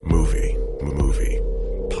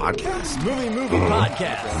podcast? Movie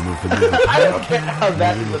podcast. I don't get how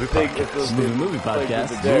that is a thing. It's a Movie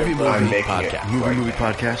podcast. Movie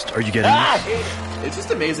podcast. Are you getting this? It's just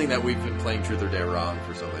amazing that we've been playing Truth or Dare wrong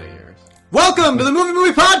for so many years. Welcome to the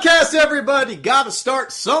Movie Podcast, everybody. Gotta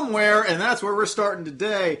start somewhere, and that's where we're starting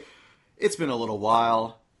today. It's been a little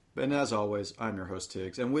while, and as always, I'm your host,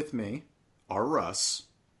 Tiggs, and with me are Russ.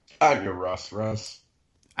 I'm your Russ.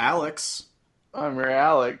 Alex. I'm your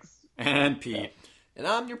Alex. And Pete. And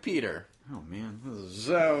I'm your Peter. Oh, man.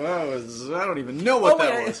 I don't even know what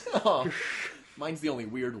that was. Oh, mine's the only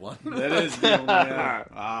weird one. That is the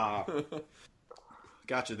only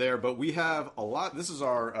Gotcha there, but we have a lot. This is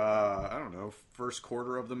our, first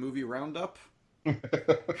quarter of the movie roundup. Yeah.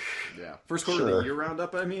 First quarter of the year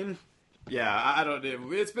roundup, I mean. Yeah, I don't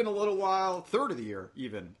know. It's been a little while. Third of the year,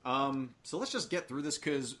 even. So let's just get through this,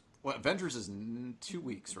 because Avengers is in 2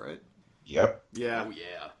 weeks, right? Yep. Yeah. Oh,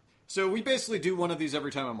 yeah. So we basically do one of these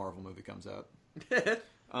every time a Marvel movie comes out.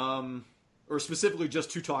 Or specifically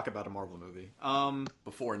just to talk about a Marvel movie.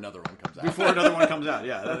 Before another one comes out. Before another one comes out,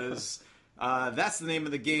 yeah. That is, that's the name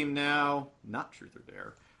of the game now. Not Truth or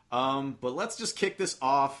Dare. But let's just kick this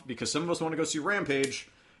off, because some of us want to go see Rampage,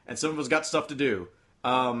 and some of us got stuff to do.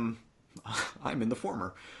 I'm in the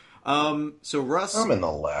former. So Russ... I'm in the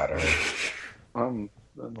latter.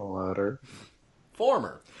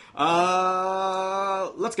 Former.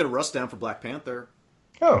 Let's get a Russ down for Black Panther.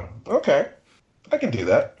 Oh, okay. I can do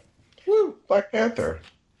that. Woo! Black Panther.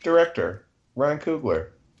 Director, Ryan Coogler.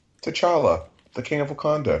 T'Challa, the King of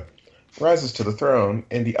Wakanda. Rises to the throne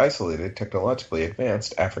in the isolated, technologically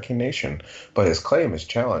advanced African nation, but his claim is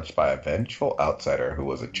challenged by a vengeful outsider who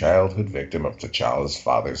was a childhood victim of T'Challa's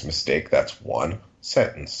father's mistake. That's one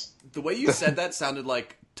sentence. The way you said that sounded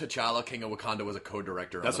like T'Challa, King of Wakanda, was a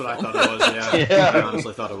co-director. That's on what the I film. thought it was, yeah. I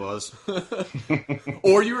honestly thought it was.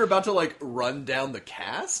 Or you were about to, run down the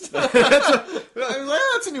cast?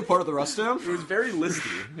 That's a new part of the Russ down. It was very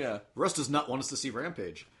listy. Yeah. Russ does not want us to see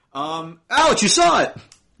Rampage. Alex, you saw it!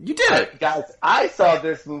 You did it! Guys, I saw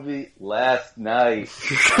this movie last night.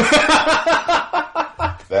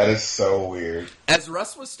 That is so weird. As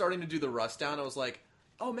Russ was starting to do the Russ down, I was like,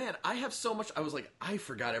 oh man, I have so much. I was like, I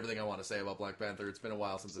forgot everything I want to say about Black Panther. It's been a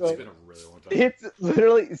while since it's been a really long time. It's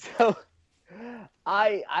literally so.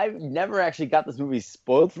 I've never actually got this movie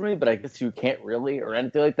spoiled for me, but I guess you can't really or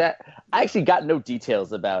anything like that. I actually got no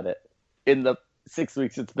details about it in the 6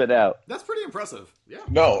 weeks it's been out. That's pretty impressive. Yeah.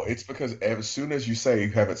 No, it's because as soon as you say you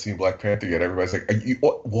haven't seen Black Panther yet, everybody's like,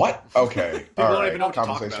 what? Okay. People all don't right. even know what to talk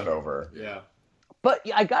Conversation about. over. Yeah. But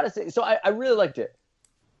I gotta say, so I really liked it.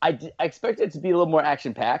 I expected it to be a little more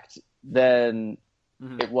action-packed than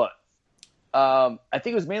it was. I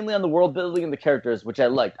think it was mainly on the world building and the characters, which I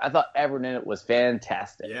liked. I thought everyone in it was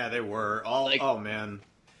fantastic. Yeah, they were. All. Oh, man.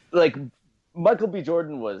 Like, Michael B.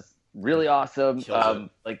 Jordan was really awesome. Killed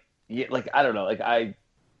it. I don't know.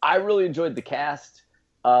 I really enjoyed the cast.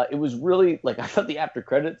 It was really, I thought the after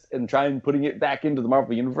credits and putting it back into the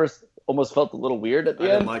Marvel Universe almost felt a little weird at the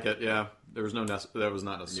end. I didn't like it, yeah. There was that was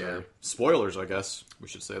not necessary. Yeah. Spoilers, I guess. We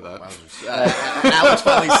should say that.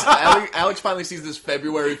 Alex finally sees this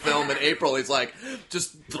February film in April. He's like,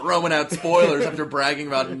 just throwing out spoilers after bragging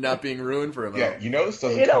about it not being ruined for him. Yeah, this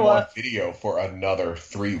doesn't come on video for another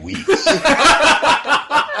 3 weeks. It's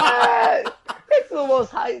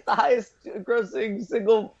the highest grossing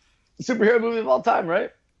single superhero movie of all time,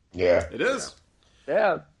 right? Yeah. It is.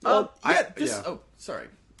 Yeah. Oh, sorry.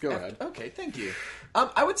 Go ahead. Okay, thank you.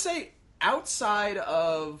 I would say outside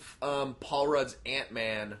of Paul Rudd's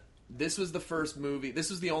Ant-Man, this was the first movie. This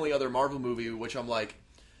was the only other Marvel movie which I'm like,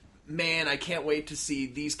 man, I can't wait to see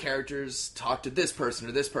these characters talk to this person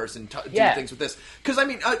or this person, do things with this. Because,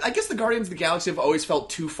 I guess the Guardians of the Galaxy have always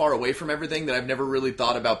felt too far away from everything that I've never really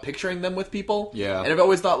thought about picturing them with people. Yeah. And I've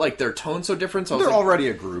always thought, their tone's so different. So They're already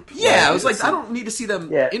a group. Yeah, I was like, I don't need to see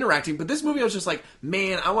them interacting. But this movie, I was just like,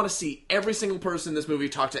 man, I want to see every single person in this movie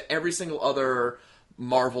talk to every single other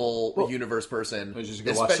Marvel Universe person. Just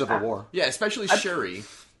go watch Civil War. Yeah, especially Shuri.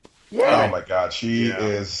 Yeah. Oh my God, she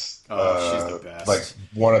is she's the best.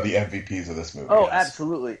 One of the MVPs of this movie. Oh, yes.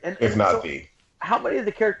 absolutely. And if not the. How many of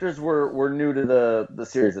the characters were new to the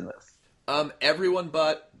series in this? Everyone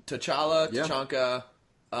but T'Challa, T'Chaka.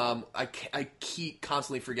 I keep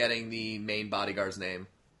constantly forgetting the main bodyguard's name.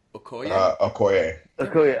 Okoye? Okoye.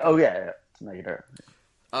 Okoye. Oh, yeah. It's not her.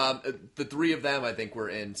 The three of them, I think, were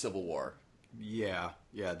in Civil War. Yeah.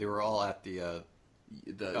 They were all at the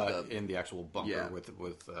in the actual bunker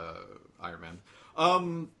with Iron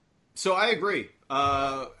Man. So I agree,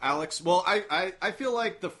 Alex. Well, I feel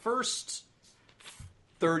like the first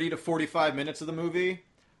 30 to 45 minutes of the movie,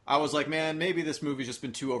 I was like, man, maybe this movie's just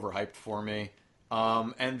been too overhyped for me.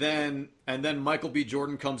 And then Michael B.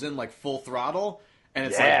 Jordan comes in like full throttle, and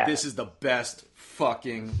it's Yeah. like, this is the best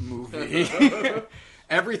fucking movie.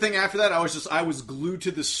 Everything after that, I was glued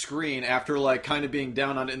to the screen after like kind of being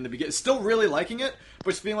down on it in the beginning, still really liking it,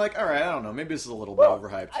 but just being like, all right, I don't know, maybe this is a little bit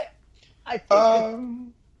overhyped. I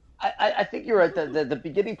think I think you're right. The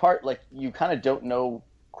beginning part, like, you kind of don't know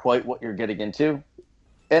quite what you're getting into,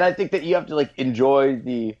 and I think that you have to like enjoy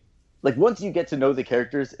the, like, once you get to know the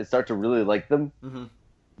characters and start to really like them,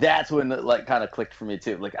 that's when it like kind of clicked for me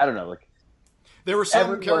too. Like, I don't know, like, There were some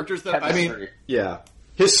everyone characters that, I mean, chemistry. yeah,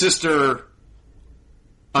 his sister,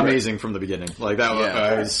 amazing from the beginning. Like that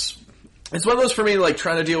was. It's one of those for me, like,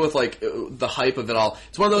 trying to deal with, like, the hype of it all.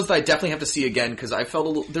 It's one of those that I definitely have to see again, because I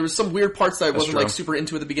felt there was some weird parts that I wasn't, true. like, super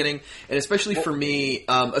into at the beginning. And especially for me,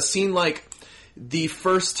 a scene like the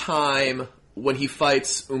first time when he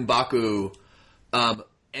fights M'Baku,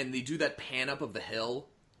 and they do that pan up of the hill.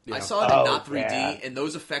 Yeah. I saw it in not 3D, yeah. and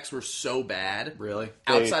those effects were so bad. Really?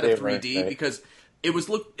 Outside They of 3D, weren't, right? because it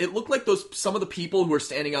looked like some of the people who were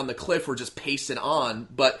standing on the cliff were just pasted on,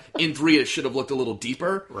 but in 3 it should have looked a little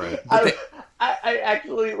deeper. Right. I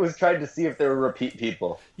actually was trying to see if there were repeat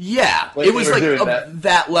people. Yeah, Like it was they were like doing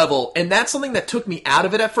that level, and that's something that took me out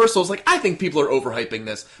of it at first. So I was like, I think people are overhyping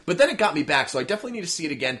this, but then it got me back. So I definitely need to see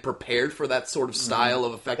it again, prepared for that sort of style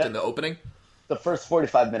of effect in the opening. The first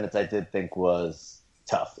 45 minutes I did think was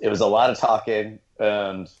tough. It was a lot of talking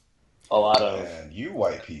and a lot of... And you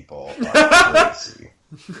white people are crazy.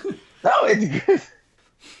 No, it's good.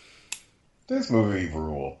 This movie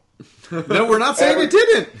rule. No, we're not saying it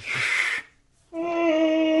didn't.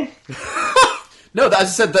 No, as I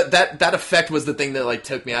said, that effect was the thing that like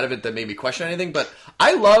took me out of it, that made me question anything. But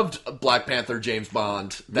I loved Black Panther, James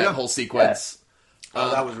Bond, that whole sequence.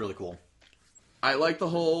 Oh, that was really cool. I like the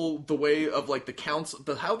way of like the council,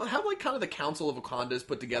 how like kind of the Council of Wakanda is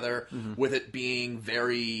put together, with it being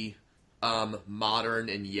very modern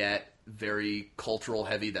and yet very cultural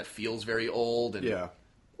heavy. That feels very old. And Yeah.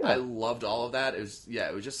 I loved all of that. It was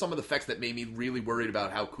just some of the effects that made me really worried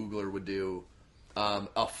about how Coogler would do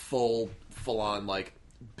a full on like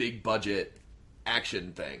big budget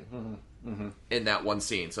action thing in that one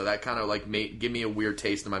scene. So that kind of like give me a weird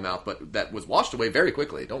taste in my mouth, but that was washed away very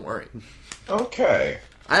quickly. Don't worry. Okay.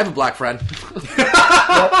 I have a black friend.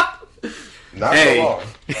 Not Hey. so long.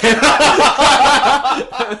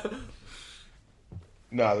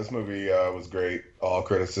 No, this movie was great. All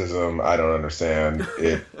criticism, I don't understand.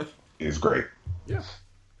 It is great. Yeah.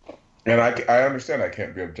 And I understand I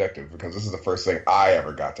can't be objective because this is the first thing I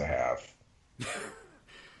ever got to have.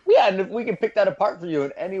 Yeah, and if we can pick that apart for you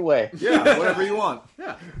in any way. Yeah, whatever you want.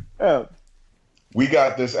 Yeah. Oh. We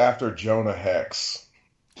got this after Jonah Hex.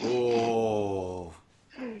 Oh.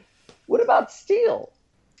 What about Steel?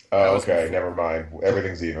 Oh, okay, never mind.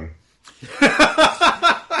 Everything's even.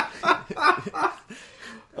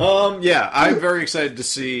 Yeah, I'm very excited to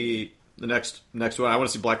see the next one. I want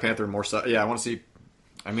to see Black Panther and more stuff. Yeah, I want to see.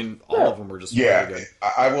 I mean, all of them were just Yeah, really good.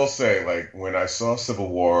 I will say, like, when I saw Civil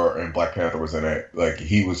War and Black Panther was in it, like,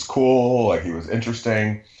 he was cool, like, he was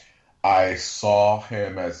interesting. I saw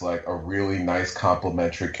him as, like, a really nice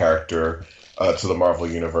complementary character to the Marvel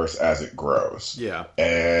Universe as it grows. Yeah.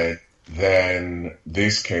 And then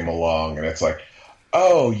this came along, and it's like,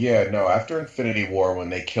 oh, yeah, no, after Infinity War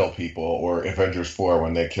when they kill people, or Avengers 4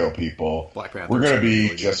 when they kill people, Black Panther we're going to be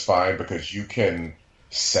really just fine because you can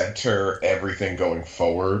center everything going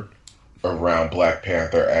forward around Black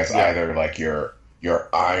Panther as either, like, your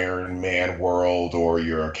Iron Man world or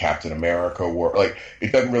your Captain America world. Like,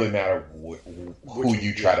 it doesn't really matter who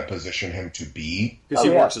you try to position him to be. Because he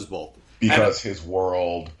works as both. Because his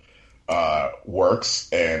world works,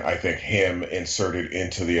 and I think him inserted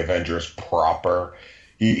into the Avengers proper,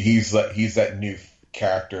 he's that new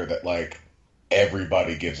character that like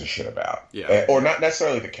everybody gives a shit about. Yeah. Or not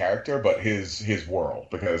necessarily the character, but his world,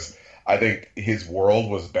 because I think his world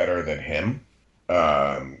was better than him.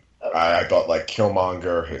 I thought like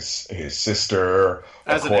Killmonger, his sister,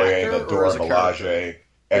 As an Okoye, actor the or Dora as a Milaje,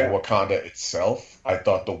 and Wakanda itself. I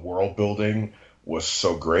thought the world building was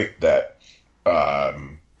so great that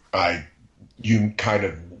you kind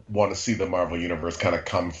of want to see the Marvel Universe kind of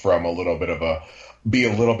come from be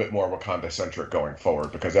a little bit more Wakanda centric going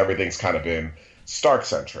forward, because everything's kind of been Stark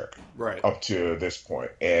centric Right. up to this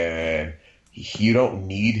point, and you don't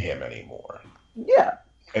need him anymore. Yeah.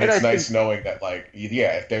 And And it's I nice knowing that, like,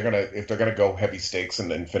 yeah, if they're gonna go heavy stakes in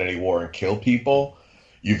the Infinity War and kill people,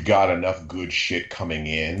 you've got enough good shit coming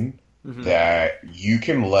in that you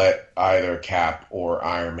can let either Cap or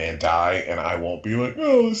Iron Man die, and I won't be like,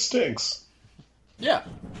 oh, this stinks. Yeah.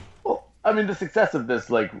 I mean, the success of this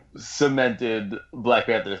like cemented Black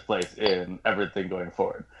Panther's place in everything going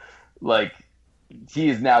forward. Like, he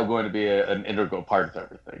is now going to be an integral part of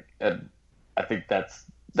everything, and I think that's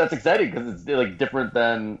exciting because it's like different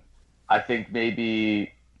than I think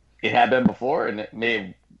maybe it had been before, and it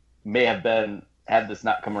may have been had this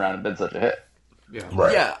not come around and been such a hit. Yeah.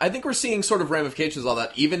 Right. Yeah, I think we're seeing sort of ramifications of all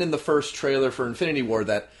that, even in the first trailer for Infinity War,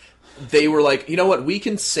 that they were like, you know what, we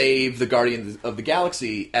can save the Guardians of the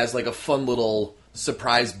Galaxy as like a fun little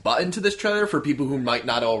surprise button to this trailer for people who might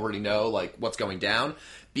not already know like what's going down,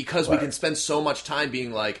 because we can spend so much time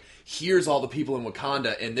being like, here's all the people in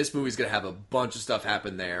Wakanda, and this movie's going to have a bunch of stuff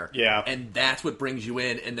happen there. Yeah. And that's what brings you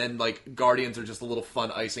in, and then like Guardians are just a little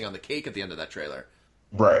fun icing on the cake at the end of that trailer.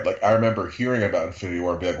 Right. Like, I remember hearing about Infinity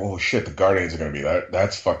War and be like, oh, shit, the Guardians are going to be that.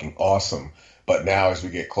 That's fucking awesome. But now, as we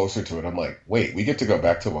get closer to it, I'm like, wait, we get to go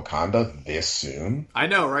back to Wakanda this soon? I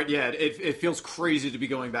know, right? Yeah, it feels crazy to be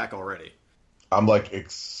going back already. I'm like,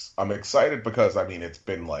 I'm excited because, I mean, it's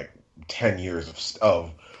been like 10 years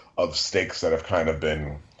of stakes that have kind of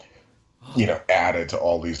been, you know, added to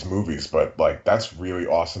all these movies. But, like, that's really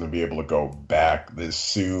awesome to be able to go back this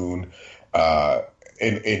soon.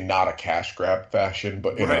 In not a cash grab fashion,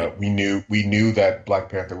 but we knew that Black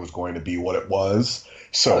Panther was going to be what it was,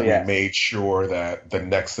 so we made sure that the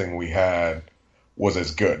next thing we had was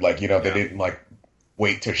as good. Like, you know, they didn't like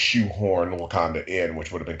wait to shoehorn Wakanda in,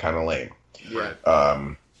 which would have been kind of lame. Right.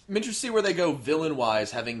 I'm interested to see where they go villain wise,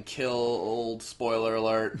 having killed, spoiler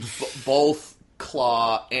alert, both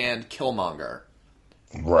Claw and Killmonger.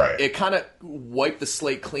 Right. It kind of wiped the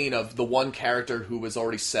slate clean of the one character who was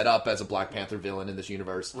already set up as a Black Panther villain in this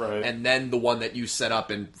universe, right, and then the one that you set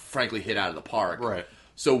up and frankly hit out of the park. Right.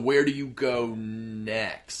 So where do you go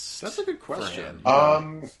next? That's a good question.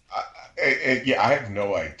 I have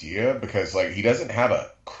no idea because like he doesn't have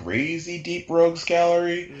a crazy deep rogues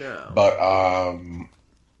gallery. No. But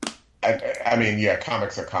I mean, yeah,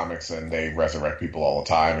 comics are comics and they resurrect people all the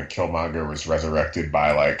time. And Killmonger was resurrected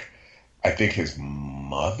by like, I think his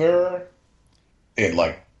mother in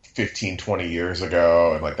like 15, 20 years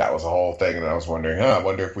ago. And like that was a whole thing. And I was wondering, I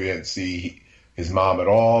wonder if we didn't see his mom at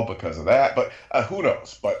all because of that. But who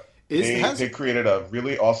knows? But they created a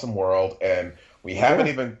really awesome world. And we haven't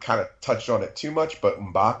even kind of touched on it too much. But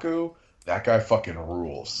M'Baku, that guy fucking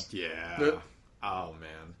rules. Yeah. Oh,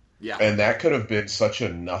 man. Yeah. And that could have been such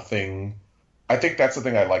a nothing. I think that's the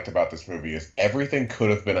thing I liked about this movie is everything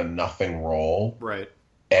could have been a nothing role. Right.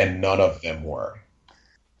 And none of them were.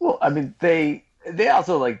 Well, I mean, they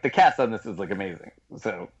also like the cast on this is like amazing.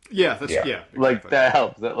 So yeah, exactly. Like that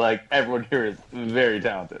helps. That like everyone here is very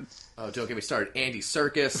talented. Oh, don't get me started. Andy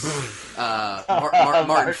Serkis,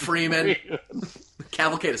 Martin Freeman,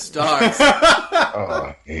 Cavalcade of Stars. Oh,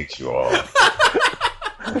 I hate you all.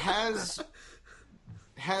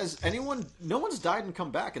 Has anyone? No one's died and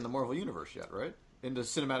come back in the Marvel universe yet, right? In the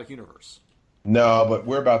cinematic universe. No, but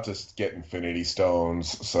we're about to get Infinity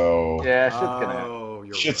Stones, so yeah,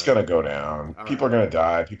 shit's gonna go down. All People are gonna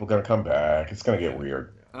die. People are gonna come back. It's gonna get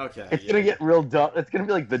weird. Okay, it's gonna get real dumb. It's gonna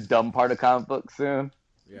be like the dumb part of comic books soon.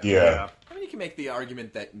 Yeah. I mean, you can make the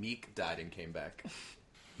argument that Meek died and came back.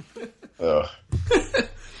 Ugh.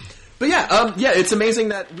 But yeah, it's amazing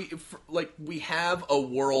that we have a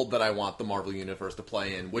world that I want the Marvel Universe to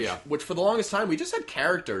play in, which for the longest time we just had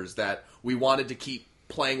characters that we wanted to keep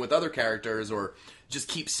playing with other characters or just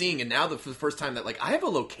keep seeing, and now for the first time that like I have a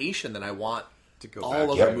location that I want to go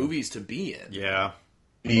all back. of the movies to be in. Yeah,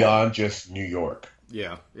 beyond just New York.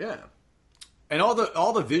 Yeah, yeah, and all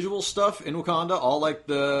the visual stuff in Wakanda, all like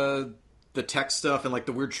the tech stuff and like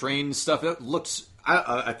the weird train stuff. It looks.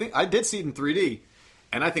 I think I did see it in 3D,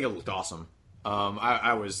 and I think it looked awesome.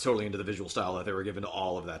 I was totally into the visual style that they were given to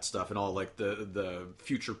all of that stuff and all like the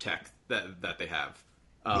future tech that they have.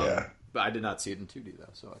 But I did not see it in 2D though,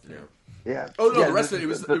 so I think. Yeah. Oh no, the rest of it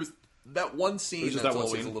was that one scene that's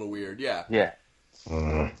always scene? a little weird. Yeah. Yeah.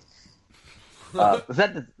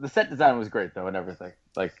 The set design was great though, and everything.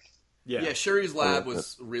 Like. Yeah. Shuri's lab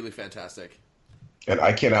was really fantastic. And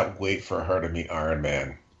I cannot wait for her to meet Iron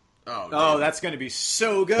Man. Oh, that's going to be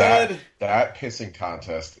so good. That pissing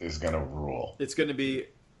contest is going to rule. It's going to be.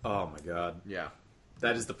 Oh my god. Yeah.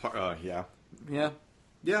 That is the part. Yeah.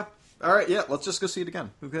 All right, yeah, let's just go see it again.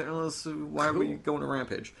 Why are we going to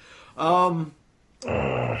Rampage? All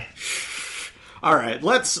right,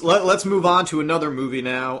 let's move on to another movie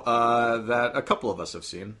now that a couple of us have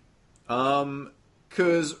seen.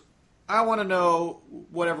 Because I want to know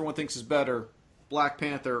what everyone thinks is better, Black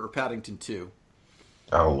Panther or Paddington 2.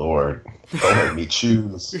 Oh, Lord. Don't make me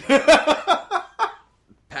choose.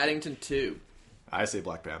 Paddington 2. I say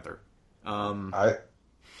Black Panther.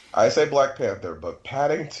 I say Black Panther, but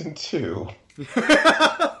Paddington 2.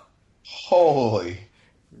 Holy.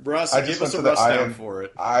 Russ, I give just us went a to the Russ down IM for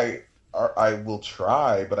it. I will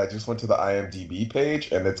try, but I just went to the IMDb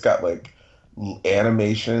page and it's got like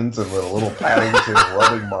animations and little Paddington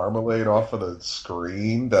rubbing marmalade off of the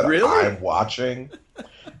screen that Really? I'm watching.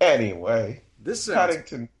 Anyway, This sounds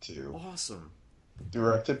Paddington 2, awesome.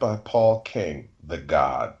 directed by Paul King, the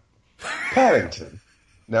God. Paddington,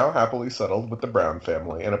 now happily settled with the Brown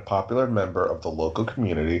family and a popular member of the local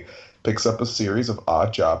community, picks up a series of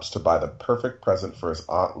odd jobs to buy the perfect present for his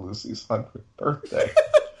Aunt Lucy's 100th birthday.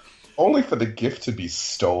 Only for the gift to be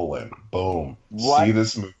stolen. Boom. What? See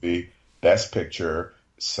this movie. Best picture.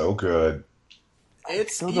 So good. I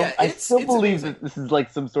still believe that this is like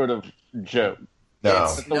some sort of joke. No.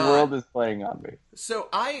 It's- The Not. world is playing on me. So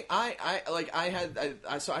I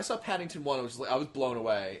saw Paddington 1, I was blown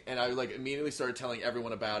away, and I like immediately started telling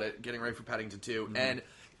everyone about it, getting ready for Paddington 2, and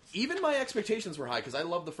even my expectations were high because I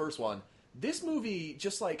love the first one. This movie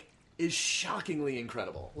just like is shockingly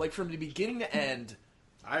incredible, like from the beginning to end.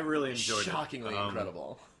 I really enjoyed Shockingly it.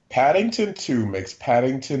 incredible. Paddington 2 makes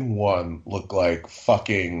Paddington 1 look like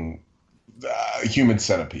fucking Human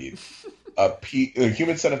Centipede.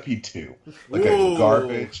 Human Centipede 2. Like Ooh. a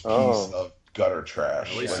garbage piece Oh. of gutter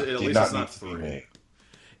trash. At least- Like, at did least not it's need not to be 3. made.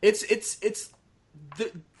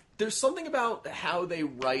 There's something about how they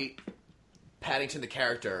write Paddington the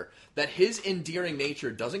character that his endearing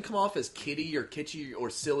nature doesn't come off as kiddie or kitschy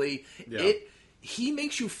or silly. Yeah. He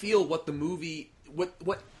makes you feel what the movie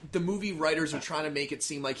the movie writers are trying to make it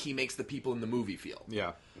seem like he makes the people in the movie feel.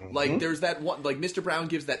 Yeah. Like there's that one, like Mr. Brown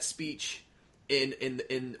gives that speech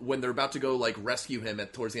in when they're about to go like rescue him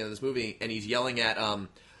towards the end of this movie, and he's yelling at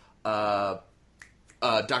Doctor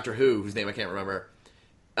Who, whose name I can't remember,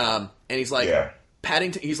 and he's like Yeah.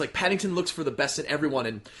 Paddington. He's like Paddington looks for the best in everyone,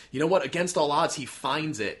 and you know what? Against all odds, he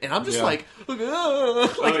finds it, and I'm just Yeah. like,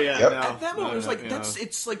 Oh yeah. Yep. No, at that moment, it was like yeah. that's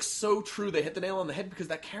it's like so true. They hit the nail on the head because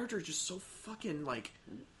that character is just so fucking like.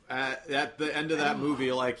 At the end of that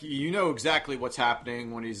movie, like you know exactly what's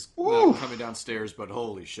happening when he's Oof. coming downstairs, but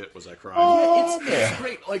holy shit, was I crying! It's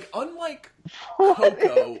great. Like unlike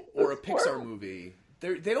Coco or a Pixar movie,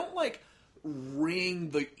 they don't like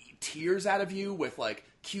wring the tears out of you with like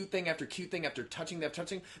cute thing after cute thing after touching.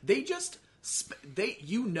 They just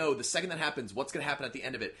the second that happens, what's going to happen at the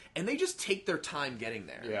end of it, and they just take their time getting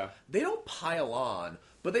there. Yeah. They don't pile on.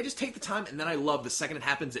 But they just take the time, and then I love the second it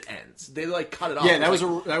happens, it ends. They like cut it off. Yeah, that It's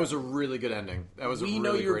was that was a really good ending. That was we a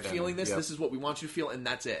know really you're great feeling ending. this. Yep. This is what we want you to feel, and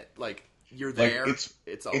that's it. Like you're Like, there. it's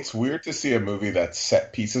over. weird to see a movie that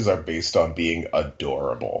set pieces are based on being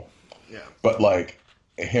adorable. Yeah. But like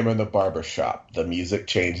him in the barber shop, the music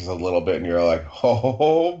changes a little bit, and you're like,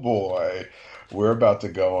 "Oh boy, we're about to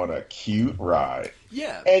go on a cute ride."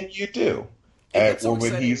 Yeah. And you do. It And gets so or when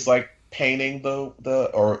exciting. he's like painting the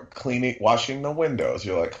or washing the windows,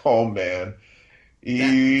 you're like, "Oh man,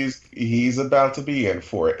 he's about to be in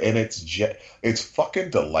for it." And it's fucking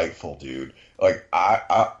delightful, dude. Like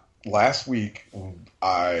I last week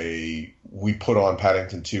we put on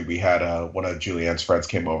Paddington 2. We had one of Julianne's friends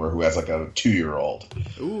came over who has like a 2-year-old.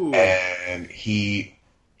 Ooh. And he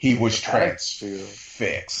was That's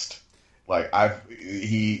transfixed. Like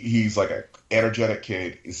he's like an energetic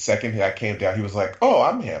kid. The second that came down, he was like, "Oh,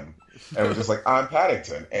 I'm him," and was just like, "I'm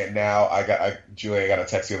Paddington." And now Julian got a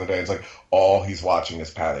text the other day. It's like all he's watching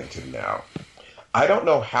is Paddington now. I don't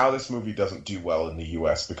know how this movie doesn't do well in the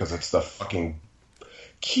U.S. because it's the fucking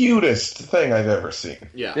cutest thing I've ever seen.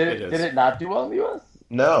 Yeah, Did it not do well in the U.S.?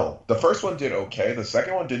 No, the first one did okay. The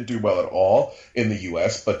second one didn't do well at all in the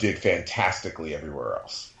U.S., but did fantastically everywhere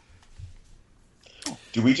else.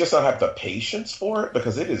 Do we just not have the patience for it?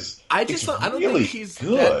 Because I don't really think he's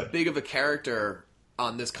good. that big of a character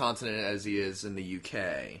on this continent as he is in the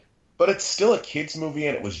UK. But it's still a kids' movie,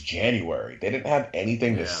 and it was January. They didn't have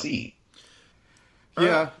anything to Yeah. see.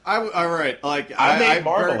 Yeah, all right. Like I made very-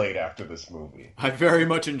 marmalade after this movie. I very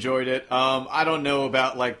much enjoyed it. I don't know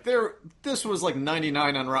about like this was like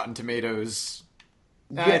 99 on Rotten Tomatoes.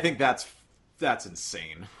 I think that's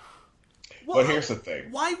insane. But here's the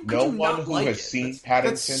thing: why could no you one not who like has it? seen That's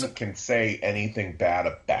Paddington can say anything bad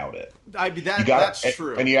about it. I mean, You that's and,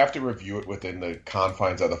 true. and you have to review it within the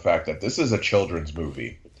confines of the fact that this is a children's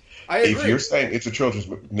movie. I agree. If you're saying it's a children's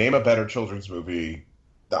movie, name a better children's movie.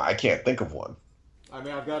 I can't think of one. I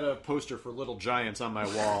mean, I've got a poster for Little Giants on my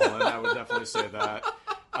wall, and I would definitely say that.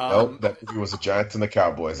 Nope, that movie was the Giants and the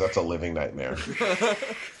Cowboys. That's a living nightmare.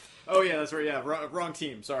 Oh yeah, that's right. Yeah, wrong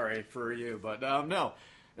team. Sorry for you, but no.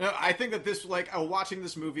 No, I think that this, like, watching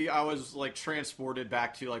this movie, I was, like, transported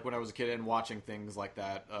back to, like, when I was a kid and watching things like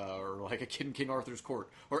that, or, like, A Kid in King Arthur's Court,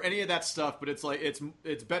 or any of that stuff, but it's, like,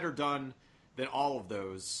 it's better done than all of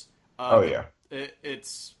those. Oh, yeah.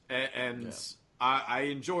 I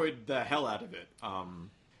enjoyed the hell out of it.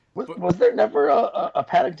 Was there never a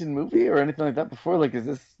Paddington movie or anything like that before? Like, is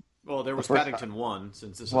this... Well, there was first Paddington 1,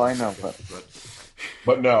 since this Well, is... I know, but...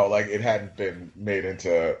 But no, like, it hadn't been made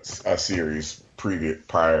into a series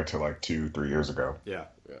prior to, like, 2-3 years ago. Yeah.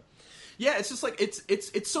 Yeah, it's just like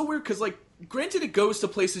it's so weird because, like, granted, it goes to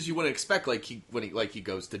places you wouldn't expect, like he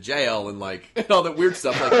goes to jail and, like, and all that weird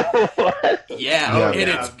stuff. Like, What? yeah,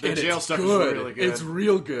 The jail it's stuff is good. really good. It's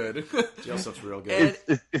real good. Jail stuff's real good.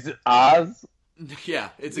 Is it Oz? Yeah,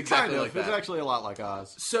 it's exactly like that. It's actually a lot like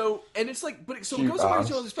Oz. So, and it's like, but so it Cute goes away Oz.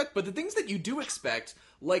 to expect. But the things that you do expect,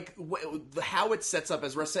 like how it sets up,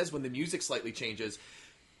 as Russ says, when the music slightly changes,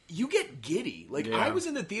 you get giddy. Like, Yeah. I was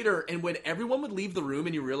in the theater, and when everyone would leave the room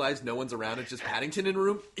and you realize no one's around, it's just Paddington in a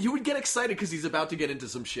room, you would get excited because he's about to get into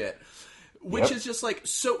some shit. Which Yep. is just like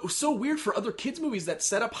so weird for other kids movies that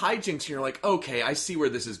set up hijinks. And you're like, okay, I see where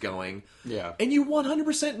this is going. Yeah. And you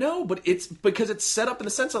 100% know, but it's because it's set up in the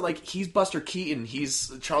sense of, like, he's Buster Keaton,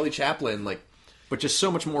 he's Charlie Chaplin, like, But just so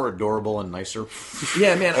much more adorable and nicer.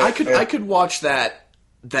 yeah, man, I could watch that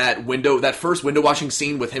first window washing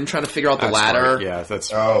scene with him trying to figure out the ladder Yeah,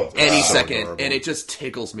 that's... any so second, adorable. and it just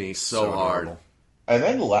tickles me so hard. adorable. And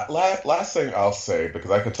then last thing I'll say,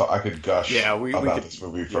 because I could gush we about could- this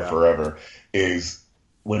movie for forever, is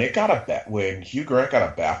when when Hugh Grant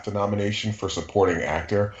got a BAFTA nomination for supporting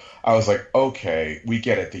actor, I was like, okay, we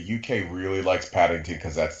get it. The UK really likes Paddington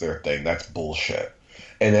because that's their thing. That's bullshit.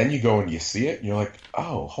 And then you go and you see it, and you're like,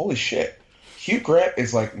 oh, holy shit. Hugh Grant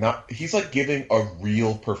is like he's like giving a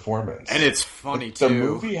real performance. And it's funny, The too.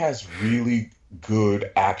 movie has really good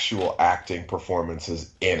actual acting performances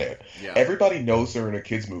in it. Yeah. Everybody knows they're in a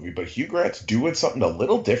kids movie, but Hugh Grant's doing something a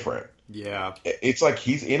little different. Yeah. It's like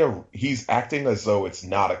he's acting as though it's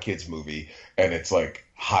not a kids movie and it's like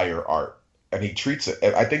higher art, and he treats it.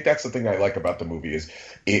 And I think that's the thing I like about the movie is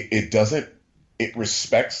it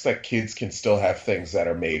respects that kids can still have things that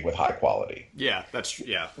are made with high quality. Yeah, that's...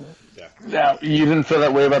 Yeah. Now, you didn't feel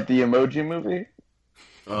that way about the Emoji Movie?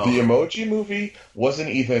 The Emoji Movie wasn't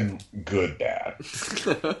even good bad.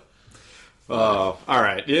 Oh, all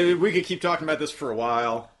right. Yeah, we could keep talking about this for a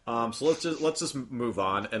while. So let's just move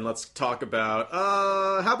on and let's talk about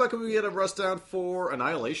how about can we get a Russ down for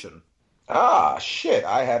Annihilation? Ah, shit!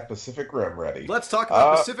 I had Pacific Rim ready. Let's talk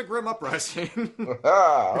about Pacific Rim Uprising.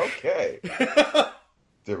 Okay.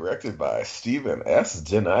 Directed by Stephen S.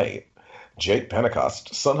 DeKnight. Jake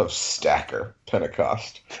Pentecost, son of Stacker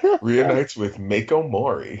Pentecost, reunites with Mako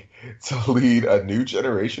Mori to lead a new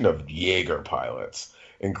generation of Jaeger pilots,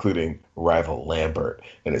 including rival Lambert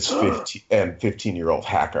and his 15-year-old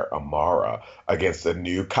hacker Amara against a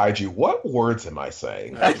new kaiju. What words am I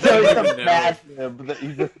saying? So it's even a know. massive that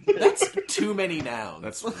you just... That's too many nouns.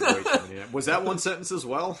 That's way too many. Was that one sentence as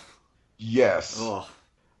well? Yes. Oh.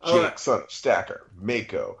 Jake, son of Stacker,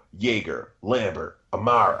 Mako, Jaeger, Lambert,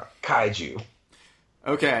 Amara, kaiju.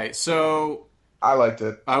 Okay, so I liked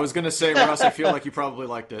it. I was gonna say, Russ, I feel like you probably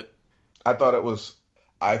liked it. I thought it was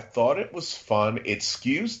fun. It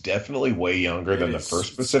skews definitely way younger than the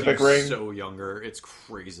first Pacific Ring. So younger, it's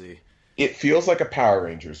crazy. It feels like a Power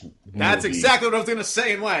Rangers movie. That's exactly what I was gonna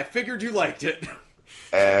say, and why I figured you liked it.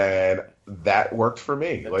 And that worked for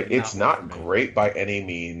me. That Like, did it's not work not for me. great by any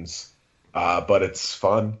means, but it's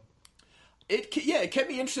fun. It kept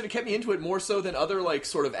me interested. It kept me into it more so than other, like,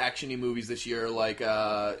 sort of action-y movies this year, like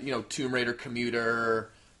Tomb Raider,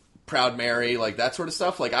 Commuter, Proud Mary, like that sort of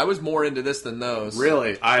stuff. Like, I was more into this than those.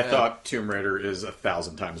 Really, I thought Tomb Raider is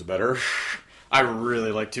 1,000 times better. I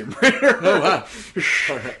really like Tomb Raider. Oh wow.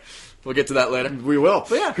 All right. We'll get to that later. We will.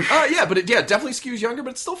 But it definitely skews younger, but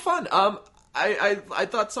it's still fun. I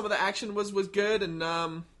thought some of the action was good, and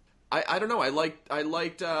I don't know.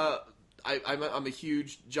 I'm a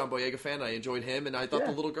huge John Boyega fan. I enjoyed him, and I thought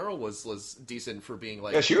the little girl was decent for being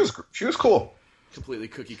like Yeah, she was cool. completely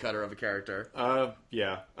cookie cutter of a character.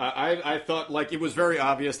 Yeah. I thought, like, it was very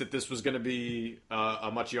obvious that this was going to be a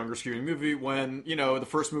much younger skewing movie when, the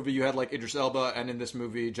first movie you had, like, Idris Elba, and in this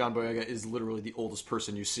movie, John Boyega is literally the oldest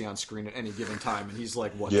person you see on screen at any given time, and he's,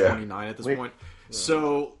 like, 29 at this point?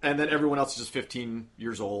 So, and then everyone else is just 15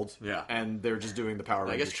 years old. Yeah. And they're just doing the Power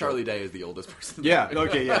Rangers. I guess Charlie Day is the oldest person. Yeah,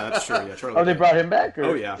 okay, yeah, that's true. Yeah, Charlie Oh, they Day. brought him back? Or...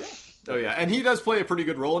 Oh, yeah. Oh, yeah. And he does play a pretty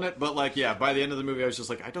good role in it, but, like, yeah, by the end of the movie, I was just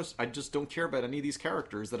like, I just don't care about any of these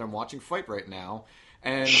characters that I'm watching fight right now.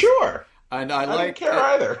 And Sure. And I don't care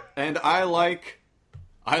either. And I like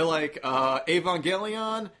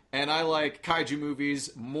Evangelion and I like kaiju movies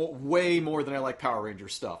way more than I like Power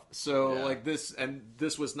Rangers stuff. So like this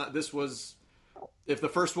was not. This was if the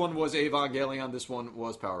first one was Evangelion, this one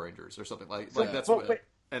was Power Rangers or something like that's what.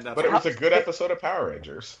 But it was a good episode of Power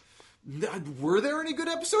Rangers. Were there any good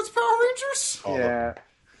episodes of Power Rangers? Yeah.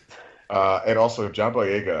 And also, John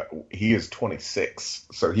Boyega, he is 26,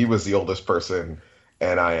 so he was the oldest person,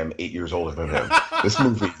 and I am 8 years older than him. This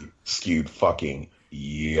movie skewed fucking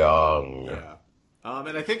young. Yeah.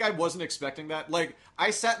 And I think I wasn't expecting that. Like,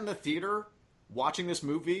 I sat in the theater watching this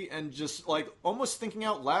movie and just, like, almost thinking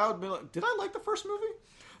out loud, like, did I like the first movie?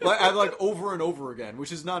 Like, over and over again,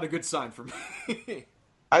 which is not a good sign for me.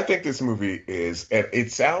 I think this movie is, and it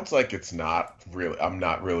sounds like it's not really, I'm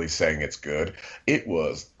not really saying it's good. It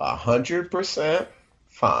was 100%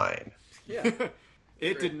 fine. Yeah.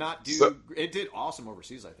 It did not do, it did awesome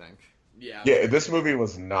overseas, I think. Yeah, this movie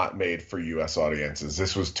was not made for U.S. audiences.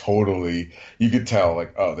 This was totally, you could tell,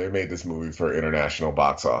 like, oh, they made this movie for international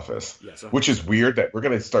box office. Yes, which is weird that we're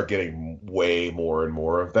going to start getting way more and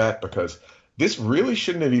more of that, because this really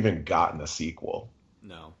shouldn't have even gotten a sequel.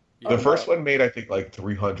 No. The first one made, I think, like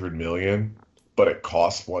 $300 million, but it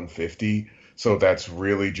cost $150. So that's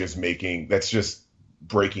really just that's just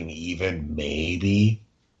breaking even, maybe.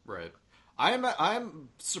 Right. I'm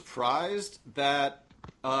surprised that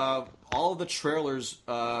all the trailers,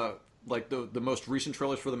 like the most recent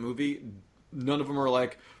trailers for the movie, none of them are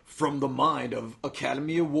like from the mind of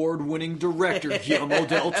Academy Award winning director Guillermo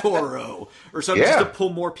del Toro or something, just to pull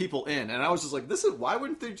more people in. And I was just like, why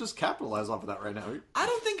wouldn't they just capitalize off of that right now? I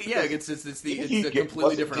don't think. Yeah, it's a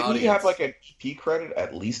completely different audience. Didn't he have like an EP credit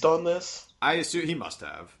at least on this? I assume he must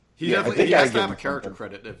have. He has to have a character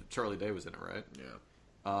credit if Charlie Day was in it, right?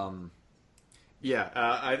 Yeah.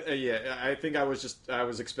 I think I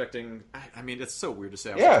was expecting. I mean, it's so weird to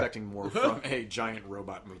say I was expecting more from a giant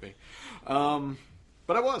robot movie,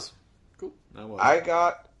 but I was cool. I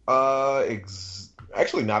got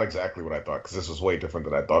actually not exactly what I thought, because this was way different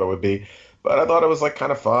than I thought it would be. But I thought it was like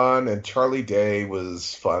kind of fun, and Charlie Day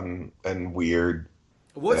was fun and weird.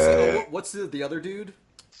 What's the other dude?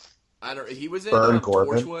 I don't. He was in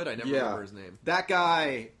Torchwood. Torchwood. I never remember his name. That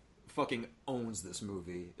guy fucking owns this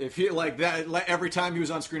movie. If he like that, like, every time he was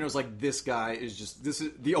on screen, I was like, this is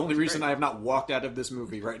the only reason I have not walked out of this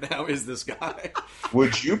movie right now is this guy.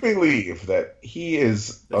 Would you believe that he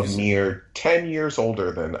is a mere 10 years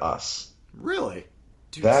older than us? Really?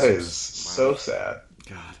 Dude, that is so sad.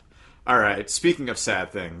 God. All right. Speaking of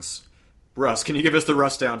sad things, Russ, can you give us the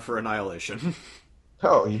Russ down for Annihilation?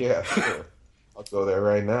 Oh yeah, sure. I'll go there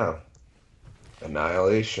right now.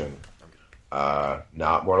 Annihilation.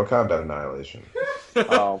 Not Mortal Kombat Annihilation.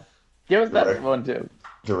 Oh, give us that one too.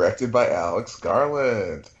 Directed by Alex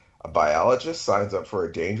Garland. A biologist signs up for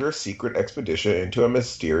a dangerous secret expedition into a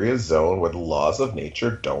mysterious zone where the laws of nature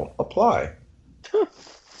don't apply.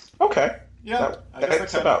 Okay. Yeah,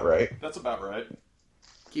 that's about right. That's about right.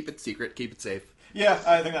 Keep it secret. Keep it safe. Yeah,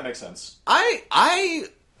 I think that makes sense. I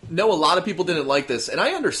know a lot of people didn't like this, and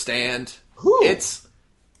I understand.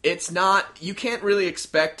 It's not. You can't really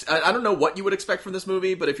expect. I don't know what you would expect from this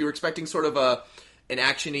movie, but if you were expecting sort of an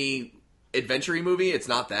action-y, adventure-y movie, it's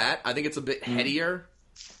not that. I think it's a bit headier.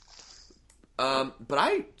 But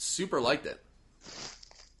I super liked it.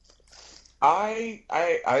 I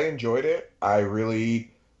enjoyed it. I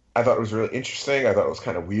thought it was really interesting. I thought it was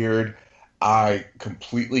kind of weird. I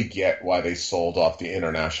completely get why they sold off the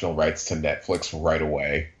international rights to Netflix right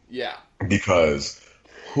away. Yeah. Because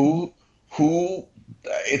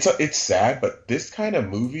it's sad, but this kind of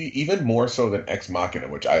movie, even more so than Ex Machina,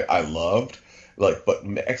 which I loved, but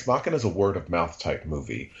Ex Machina is a word of mouth type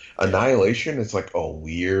movie. Annihilation is like a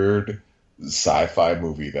weird sci-fi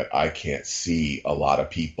movie that I can't see a lot of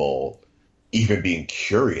people even being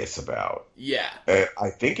curious about. Yeah. And I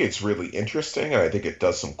think it's really interesting, and I think it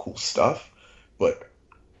does some cool stuff, but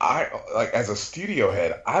as a studio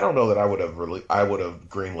head, I don't know that I would have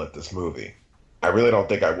greenlit this movie. I really don't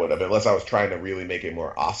think I would have, unless I was trying to really make it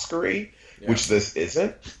more Oscar-y, which this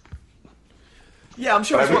isn't. Yeah, I'm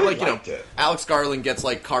sure but it's really what, Alex Garland gets,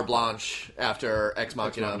 carte blanche after Ex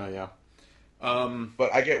Machina. Yeah.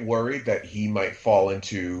 But I get worried that he might fall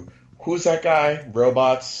into, who's that guy?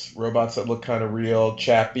 Robots that look kind of real,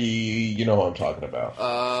 Chappie, you know who I'm talking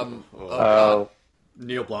about.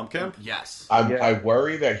 Neil Blomkamp? Yes. I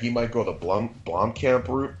worry that he might go the Blomkamp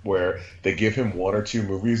route, where they give him one or two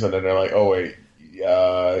movies, and then they're like, oh, wait,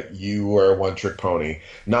 you were a one-trick pony.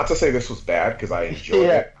 Not to say this was bad, because I enjoyed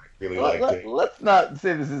it. I really liked it. Let's not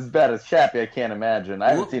say this is as bad as Chappie. I can't imagine.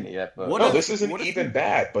 I haven't seen it yet. But this isn't even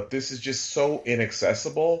bad, but this is just so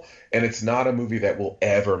inaccessible, and it's not a movie that will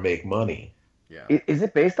ever make money. Yeah. Is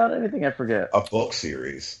it based on anything? I forget. A book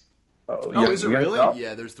series. Oh, is it you guys really? saw?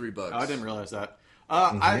 Yeah, there's 3 books. Oh, I didn't realize that.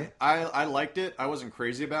 I liked it. I wasn't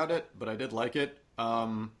crazy about it, but I did like it.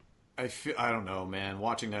 I don't know, man.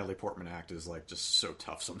 Watching Natalie Portman act is like just so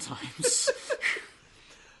tough sometimes.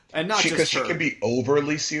 And not Because just she her. can be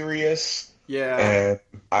overly serious. Yeah.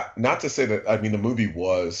 And not to say that, I mean, the movie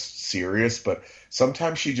was serious, but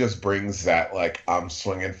sometimes she just brings that, like, I'm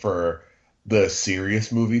swinging for the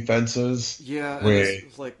serious movie fences. Yeah. And When,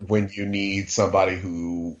 it's like, when you need somebody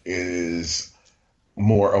who is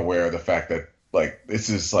more aware of the fact that, like, this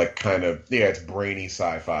is, like, kind of, yeah, it's brainy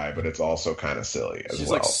sci-fi, but it's also kind of silly as she's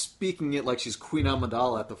well. like speaking it like she's Queen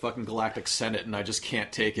Amidala at the fucking Galactic Senate, and I just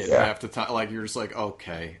can't take it Yeah. half the time. Like, you're just like,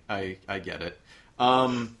 okay, I get it.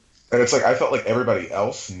 And it's like, I felt like everybody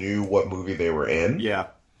else knew what movie they were in. Yeah.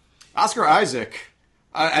 Oscar Isaac.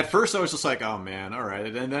 At first, I was just like, "Oh man, all right,"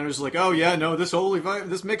 and then it was like, "Oh yeah, no, this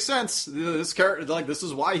makes sense. This character, like, this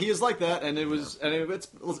is why he is like that," and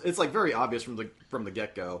it's like very obvious from the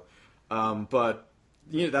get go. But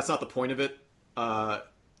you know, that's not the point of it. I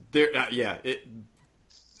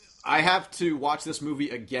have to watch this movie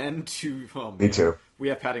again to. Oh, man. Me too. We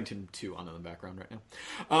have Paddington 2 on in the background right now.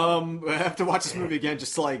 I have to watch this movie again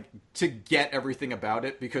just to get everything about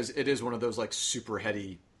it, because it is one of those like super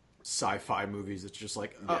heady sci-fi movies. It's just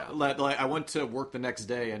like, like I went to work the next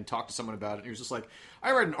day and talked to someone about it, and he was just like,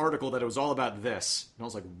 I read an article that it was all about this, and I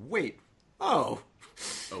was like, wait,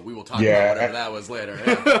 we will talk about whatever that was later.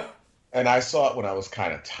 Yeah. And I saw it when I was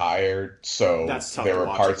kind of tired, so That's tough there to were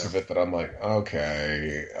watch parts it, of it that I'm like,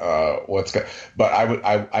 okay, what's good? But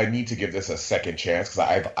I need to give this a second chance,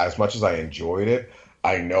 because as much as I enjoyed it,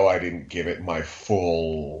 I know I didn't give it my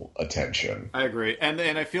full attention. I agree, and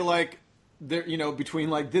I feel like there, you know, between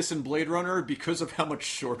like this and Blade Runner, because of how much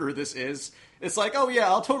shorter this is, it's like, oh yeah,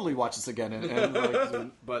 I'll totally watch this again. And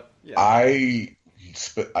like, but yeah,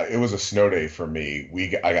 it was a snow day for me.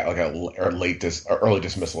 I got like early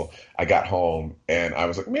dismissal. I got home and I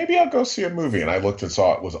was like, maybe I'll go see a movie. And I looked and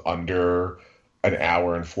saw it was under an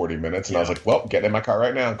hour and 40 minutes, and I was like, well, getting in my car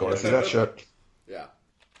right now, going to see that shit. Yeah.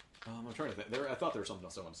 I'm trying to think. I thought there was something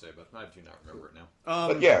else I want to say, but I do not remember it now.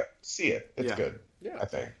 But yeah, see it. It's yeah. good. Yeah, I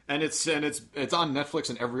think. And it's on Netflix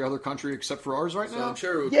in every other country except for ours right So now. I'm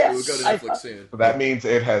sure it would Yes, go to Netflix soon. So that means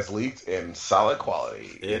it has leaked in solid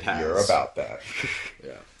quality. It has. You're about that.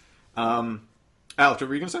 Yeah. Alex, what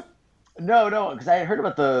were you gonna say? No, because I had heard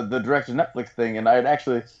about the direct to Netflix thing, and I had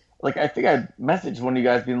actually, like, I think I'd messaged one of you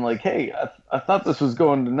guys being like, hey, I thought this was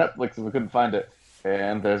going to Netflix and we couldn't find it.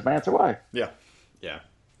 And there's my answer why. Yeah.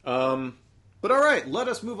 But all right, let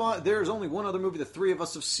us move on. There's only one other movie the three of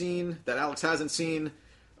us have seen that Alex hasn't seen.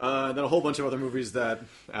 Then a whole bunch of other movies that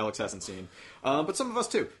Alex hasn't seen. But some of us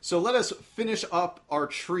too. So let us finish up our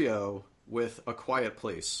trio with A Quiet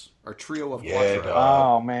Place. Our trio of quattro.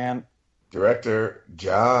 Oh, man. Director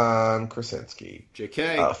John Krasinski.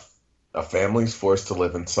 JK. A family's forced to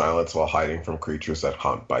live in silence while hiding from creatures that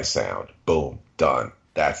hunt by sound. Boom. Done.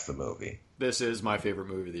 That's the movie. This is my favorite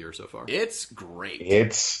movie of the year so far. It's great.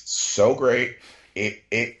 It's so great.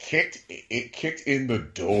 It kicked in the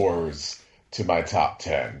doors to my top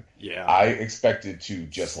 10. Yeah. I expected to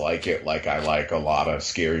just like it like I like a lot of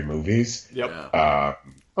scary movies. Yep. Yeah.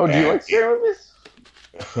 Oh, do you like scary movies?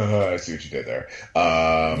 I see what you did there.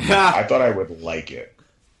 I thought I would like it.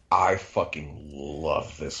 I fucking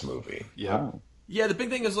love this movie. Yeah. Oh. Yeah, the big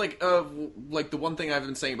thing is like the one thing I've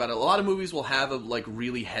been saying about it. A lot of movies will have a like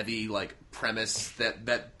really heavy like premise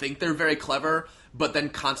that think they're very clever, but then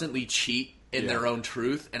constantly cheat in their own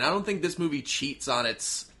truth. And I don't think this movie cheats on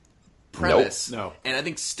its premise. Nope. No. And I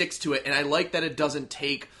think sticks to it. And I like that it doesn't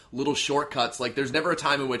take little shortcuts. Like there's never a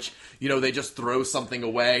time in which they just throw something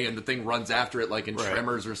away and the thing runs after it, like in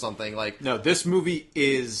Tremors or something. Like No, this movie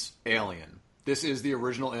is Alien. This is the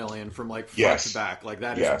original Alien from like front to back. Like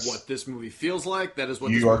that is what this movie feels like. That is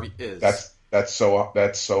what this movie is. That's so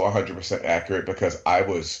 100% accurate, because I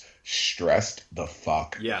was stressed the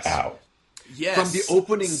fuck out. Yes. From the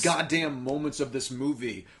opening goddamn moments of this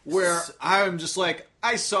movie, where I'm just like,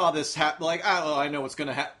 I saw this happen. Like, I know what's going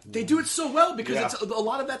to happen. They do it so well because it's a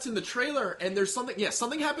lot of that's in the trailer, and there's something. Yeah,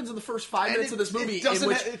 something happens in the first 5 minutes of this movie. It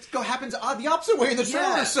happens the opposite way in the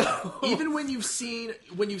trailer. Yeah. So Even when you've seen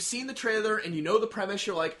the trailer and you know the premise,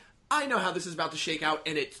 you're like, I know how this is about to shake out,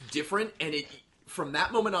 and it's different. And from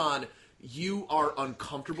that moment on, you are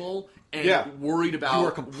uncomfortable and worried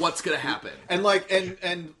about what's going to happen. And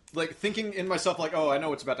like thinking in myself, like, oh, I know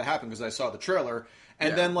what's about to happen because I saw the trailer,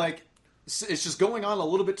 and then like it's just going on a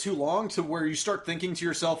little bit too long to where you start thinking to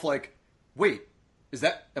yourself, like, wait,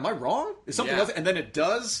 am I wrong? Is something else? And then it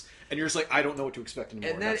does, and you're just like, I don't know what to expect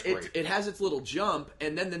anymore. And then that's great. it has its little jump,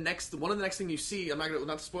 and then one of the next thing you see, I'm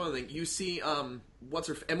not to spoil anything, you see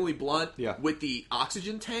Emily Blunt with the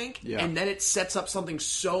oxygen tank, and then it sets up something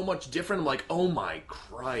so much different. I'm like, oh my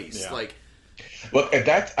Christ, like. Look, and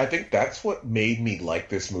I think that's what made me like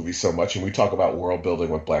this movie so much. And we talk about world building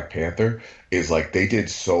with Black Panther, is like they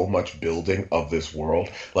did so much building of this world.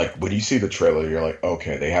 Like when you see the trailer, you're like,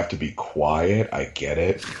 okay, they have to be quiet. I get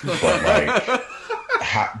it, but like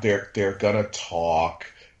they're gonna talk.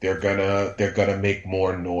 They're gonna make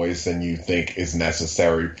more noise than you think is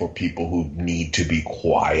necessary for people who need to be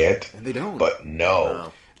quiet. And they don't. But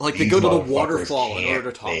no. Like they go to the waterfall in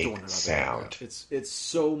order to talk to one another. Sound. It's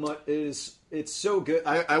so much. It's so good.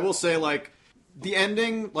 I will say, like, the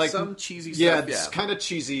ending, like some cheesy stuff. Yeah, it's kind of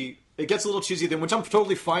cheesy. It gets a little cheesy then, which I'm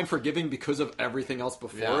totally fine forgiving because of everything else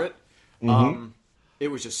before it. It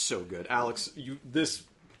was just so good, Alex. This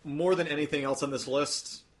more than anything else on this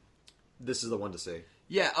list, this is the one to see.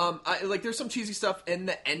 Yeah, there's some cheesy stuff, and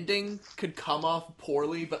the ending could come off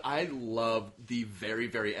poorly, but I love the very,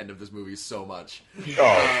 very end of this movie so much.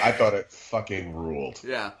 I thought it fucking ruled.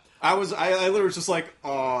 Yeah. I literally was just like,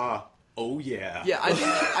 oh yeah. Yeah,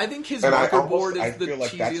 I think his marker board is the cheesiest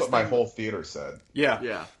like that's what my whole theater said. Yeah.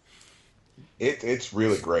 Yeah. It's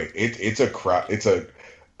really great. It's a crowd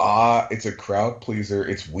pleaser.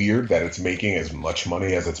 It's weird that it's making as much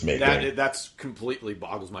money as it's making. That's completely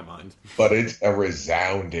boggles my mind. But it's a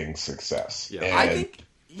resounding success. Yeah. And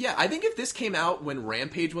I think if this came out when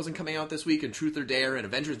Rampage wasn't coming out this week and Truth or Dare and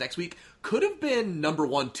Avengers next week, could have been number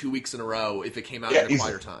 1 2 weeks in a row if it came out in a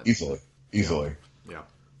quieter time. Easily. Yeah.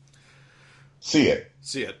 See it.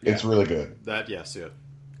 Yeah. It's really good. See it.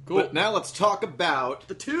 Cool. But now let's talk about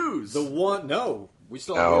the twos. The one. No, we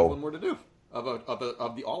still have one more to do.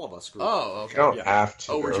 Of the All of Us group. Oh, okay. You don't have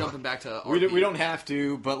to. Oh, we're jumping back to we don't have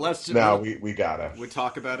to, but let's just... No, we gotta. We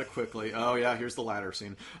talk about it quickly. Oh, yeah, here's the ladder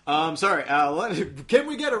scene. Sorry, can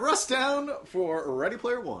we get a rust down for Ready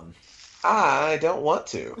Player One? I don't want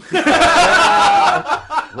to.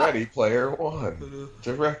 Ready Player One.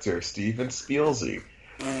 Director Steven Spielberg.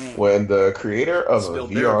 When the creator of a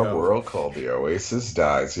VR world called The Oasis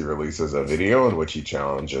dies, he releases a video in which he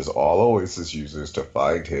challenges all Oasis users to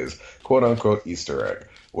find his quote-unquote Easter egg,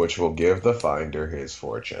 which will give the finder his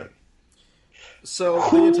fortune. So,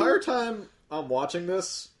 the entire time I'm watching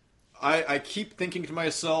this, I keep thinking to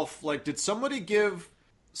myself, like, did somebody give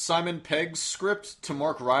Simon Pegg's script to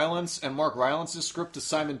Mark Rylance and Mark Rylance's script to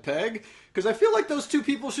Simon Pegg? Because I feel like those two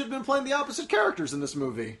people should have been playing the opposite characters in this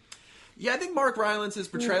movie. Yeah, I think Mark Rylance's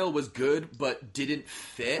portrayal was good, but didn't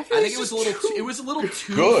fit. I think it was a little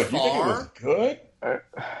too good. far. You think it was good? I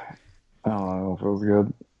don't know if it was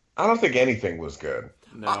good. I don't think anything was good.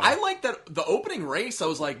 No. I like that the opening race. I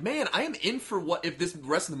was like, man, I am in for what if this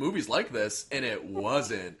rest of the movie's like this, and it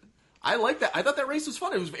wasn't. I like that. I thought that race was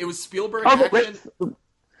fun. It was Spielberg action.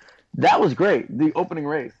 That was great. The opening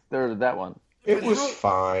race, that one. It was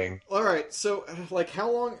fine. All right, so, like,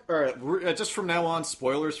 how long... All right, just from now on,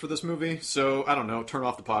 spoilers for this movie. So, I don't know, turn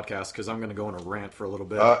off the podcast, because I'm going to go on a rant for a little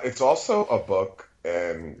bit. It's also a book,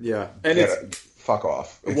 and... Yeah, and it's... Fuck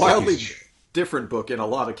off. It's wildly different book in a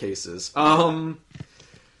lot of cases. So,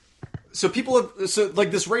 people have... So,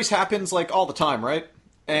 like, this race happens, like, all the time, right?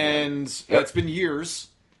 And it's been years,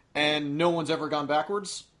 and no one's ever gone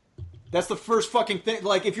backwards. That's the first fucking thing.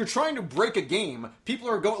 Like, if you're trying to break a game, people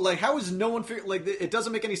are going, like, how is no one like, it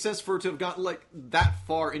doesn't make any sense for it to have gotten, like, that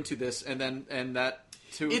far into this and that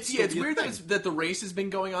to... It's weird that the race has been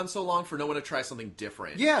going on so long for no one to try something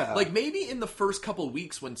different. Yeah. Like, maybe in the first couple of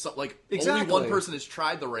weeks when, Exactly. only one person has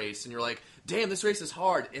tried the race and you're like, damn, this race is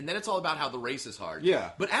hard. And then it's all about how the race is hard. Yeah.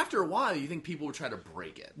 But after a while, you think people would try to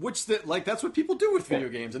break it. Which, that's what people do with video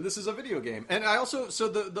games, and this is a video game. And I also... So,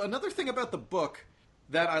 the another thing about the book...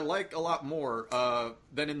 that I like a lot more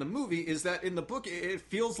than in the movie is that in the book it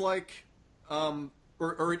feels like,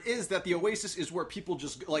 or it is that the Oasis is where people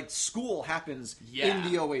just, like, school happens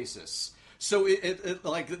in the Oasis. So it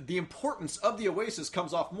like the importance of the Oasis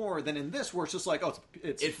comes off more than in this, where it's just like,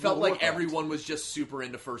 it felt like everyone was just super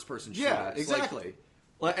into first person shooters. Yeah, exactly.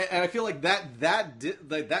 And I feel like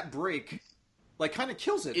that break, like, kind of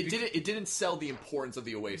kills it. It didn't sell the importance of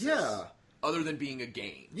the Oasis. Yeah. Other than being a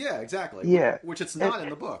game. Yeah, exactly. Yeah. Which it's not in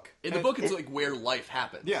the book. In the book, it's like where life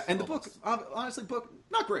happens. Yeah, and almost. The book, honestly,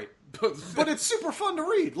 not great. But it's super fun to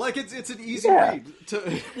read. Like, it's an easy read.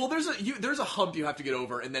 Well, there's a hump you have to get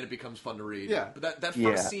over, and then it becomes fun to read. Yeah. But that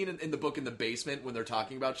first scene in the book in the basement when they're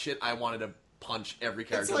talking about shit, I wanted to punch every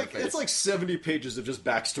character in the face. It's like 70 pages of just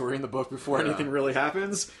backstory in the book before anything really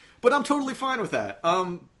happens. But I'm totally fine with that.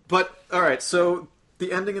 But, alright, so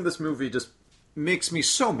the ending of this movie just makes me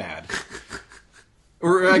so mad.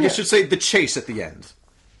 Or I guess I should say the chase at the end.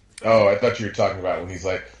 Oh, I thought you were talking about when he's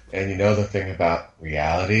like, and you know the thing about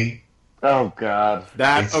reality? Oh God.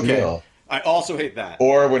 It's real. I also hate that.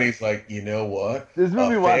 Or when he's like, you know what? This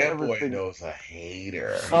movie a watched fanboy everything. knows a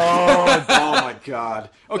hater. Oh my god.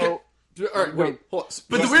 Okay. All right, wait. Hold on.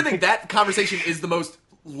 But the weird thing, that conversation is the most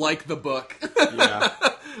like the book. Yeah.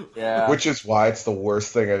 Yeah. Which is why it's the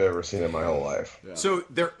worst thing I've ever seen in my whole life. Yeah. So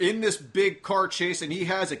they're in this big car chase, and he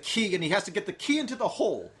has a key, and he has to get the key into the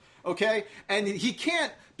hole. Okay, and he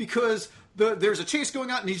can't because there's a chase going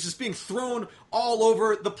on, and he's just being thrown all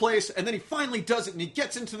over the place. And then he finally does it, and he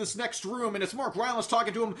gets into this next room, and it's Mark Rylance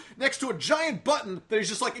talking to him next to a giant button that he's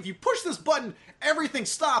just like, if you push this button, everything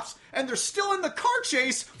stops, and they're still in the car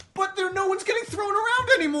chase, but no one's getting thrown around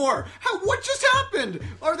anymore. What just happened?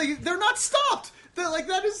 They're not stopped.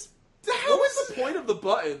 That is. What was the point of the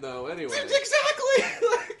button, though, anyway?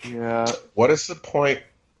 Exactly. Yeah. What is the point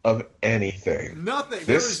of anything? Nothing.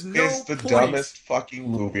 This there is is the no point. dumbest fucking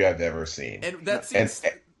movie I've ever seen. And that seems...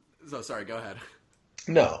 So, sorry, go ahead.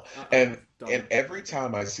 No, and every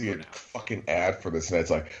time I see a fucking ad for this, and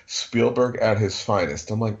it's like Spielberg at his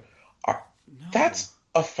finest, I'm like, that's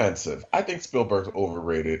offensive. I think Spielberg's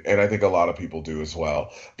overrated, and I think a lot of people do as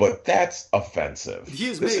well. But that's offensive. He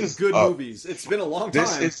has made good movies. It's been a long time.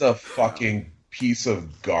 This is a fucking piece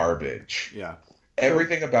of garbage. Yeah.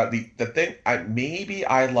 Everything about the thing.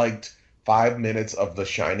 I liked 5 minutes of the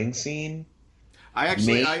Shining scene. I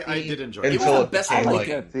did enjoy it. It was Until the it best became, part like,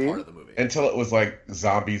 of the movie. Until it was like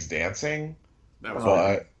zombies dancing. That was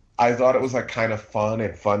But I thought it was like kind of fun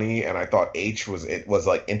and funny, and I thought H was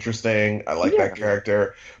like interesting. I like that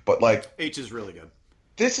character, but like H is really good.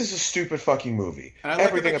 This is a stupid fucking movie. And I like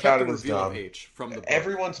Everything that they kept about the it is reveal of dumb. H from the book.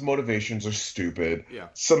 Everyone's motivations are stupid. Yeah.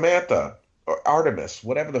 Samantha or Artemis,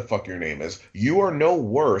 whatever the fuck your name is, you are no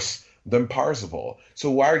worse than Parzival. So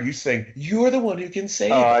why are you saying you're the one who can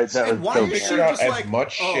save us? And why is she Figured out just as like,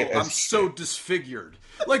 much shit as I'm so disfigured.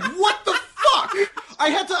 Like, what the fuck?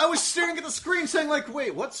 I was staring at the screen saying, like,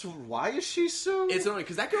 wait, why is she so... It's annoying,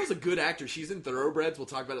 because that girl's a good actor. She's in Thoroughbreds. We'll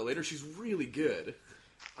talk about it later. She's really good.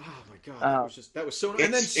 Oh my god, that was so...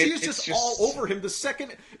 And then she's just all over him the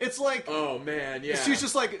second... It's like... Oh, man, yeah. She's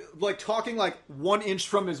just, like talking, like, 1 inch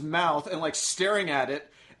from his mouth and, like, staring at it.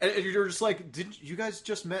 And you're just like, did you guys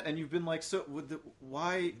just met and you've been like, so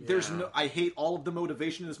why? Yeah. There's no. I hate all of the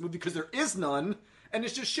motivation in this movie because there is none, and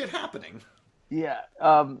it's just shit happening. Yeah.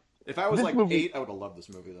 If I was like movie... 8, I would have loved this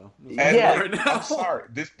movie though. And I'm sorry.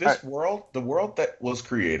 This world, the world that was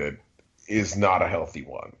created, is not a healthy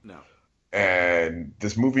one. No. And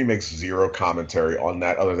this movie makes zero commentary on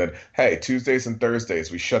that other than, hey, Tuesdays and Thursdays,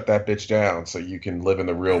 we shut that bitch down so you can live in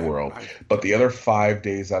the real world. But the other 5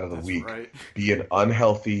 days out of the week, be an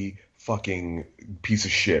unhealthy fucking piece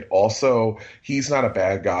of shit. Also, he's not a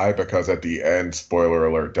bad guy because at the end, spoiler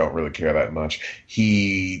alert, don't really care that much,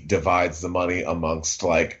 he divides the money amongst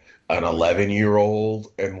like an 11-year-old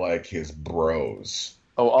and like his bros.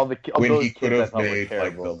 When he could have made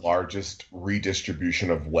like the largest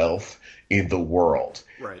redistribution of wealth in the world.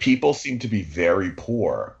 Right. People seem to be very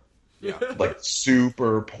poor. Yeah. Like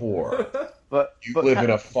super poor. But you live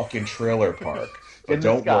in a fucking trailer park. But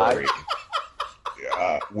don't worry.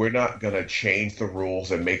 We're not going to change the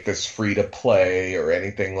rules and make this free to play or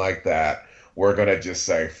anything like that. We're going to just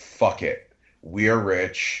say, fuck it. We're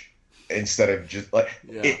rich. Instead of just like,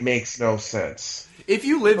 it makes no sense. If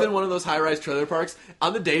you live in one of those high-rise trailer parks,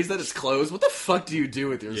 on the days that it's closed, what the fuck do you do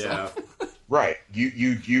with yourself? Yeah. Right.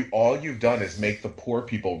 You all you've done is make the poor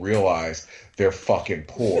people realize they're fucking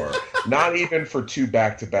poor. Not even for 2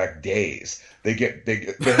 back-to-back days. They have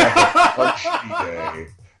like one shitty day.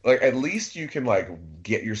 Like, at least you can like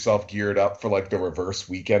get yourself geared up for like the reverse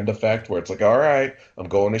weekend effect where it's like, all right, I'm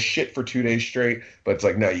going to shit for 2 days straight, but it's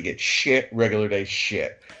like, no, you get shit, regular day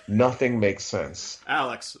shit. Nothing makes sense.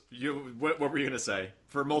 Alex, what were you going to say?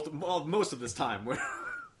 For most of this time.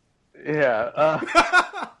 Yeah.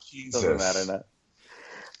 Jesus. Doesn't matter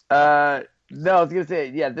now. No, I was going to say,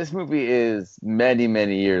 yeah, this movie is many,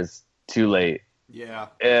 many years too late. Yeah.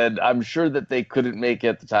 And I'm sure that they couldn't make it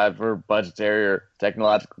at the time for budgetary or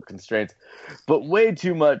technological constraints. But way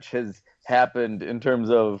too much has happened in terms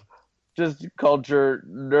of just culture,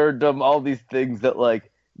 nerddom, all these things that,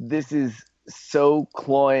 like, this is so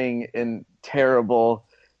cloying and terrible.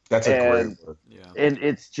 That's a great word. Yeah. And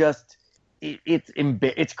it's just, it's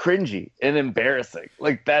cringy and embarrassing.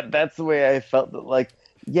 Like, that's the way I felt that, like,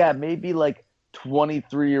 yeah, maybe, like,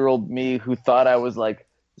 23-year-old me who thought I was, like,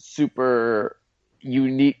 super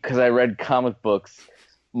unique because I read comic books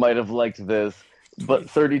might have liked this, but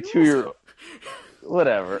 32-year-old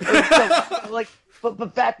whatever. So, like,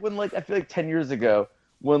 but back when, like, I feel like 10 years ago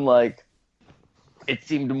when, like, it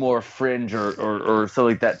seemed more fringe or something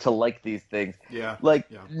like that to like these things. Yeah. Like,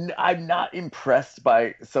 Yeah. I'm not impressed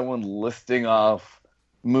by someone listing off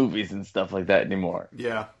movies and stuff like that anymore.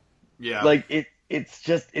 Yeah. Yeah. Like,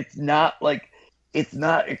 it's not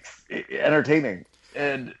entertaining.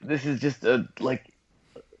 And this is just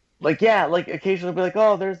occasionally be like,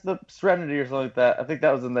 oh, there's the Serenity or something like that. I think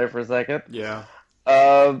that was in there for a second. Yeah.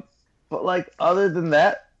 But like, other than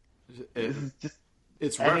that, this is just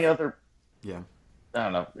It's any other. Yeah. I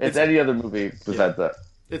don't know. It's any other movie besides that.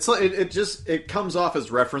 It's like it comes off as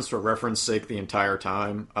reference for reference sake the entire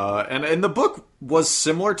time, and the book was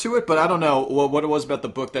similar to it, but I don't know what it was about the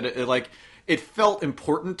book that it felt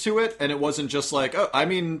important to it, and it wasn't just like, oh, I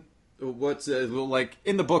mean, what's like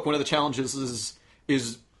in the book one of the challenges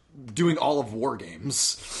is doing all of War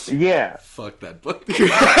Games. Yeah, Fuck that book.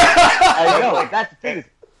 I know. Like, that's the thing. Is,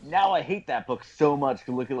 now I hate that book so much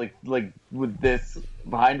to look at like with this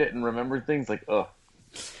behind it and remember things like, ugh.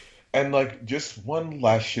 And like, just one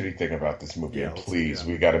last shitty thing about this movie, and please,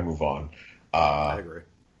 we got to move on. I agree.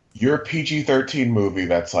 You're a PG-13 movie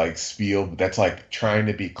that's like that's like trying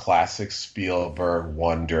to be classic Spielberg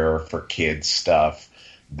wonder for kids stuff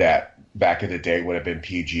that back in the day would have been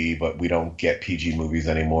PG, but we don't get PG movies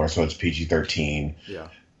anymore, so it's PG-13. Yeah.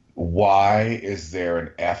 Why is there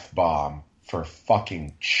an F-bomb for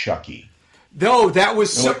fucking Chucky? No, that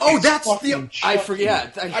was so. Like, Oh, it's that's fucking the. Chucky. I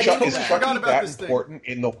forget. I I totally Is forgot Chucky about that this thing. important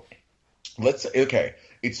in the? Let's okay.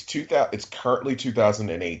 It's 2000. It's currently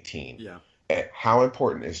 2018. Yeah. And how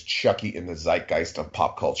important is Chucky in the zeitgeist of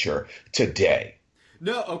pop culture today?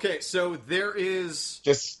 No, okay, so there is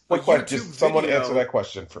Just a one question. YouTube Just someone video. answer that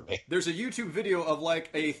question for me. There's a YouTube video of like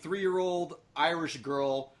a 3-year-old Irish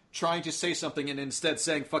girl trying to say something and instead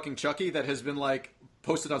saying fucking Chucky that has been like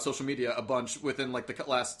posted on social media a bunch within like the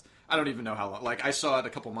last, I don't even know how long. Like I saw it a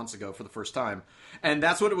couple months ago for the first time. And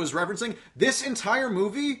that's what it was referencing. This entire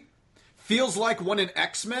movie feels like when in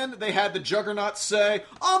X-Men they had the Juggernaut say,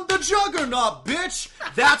 "I'm the Juggernaut, bitch!"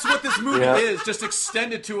 That's what this movie is, just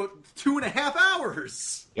extended to 2.5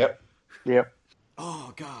 hours. Yep.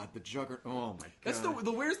 Oh god, the Juggernaut. Oh my god. That's the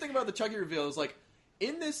weirdest thing about the Chucky reveal is like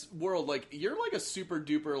in this world, like you're like a super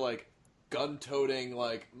duper like gun-toting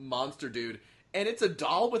like monster dude, and it's a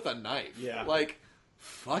doll with a knife. Yeah. Like,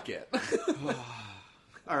 fuck it.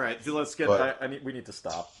 All right, so let's get. But- we need to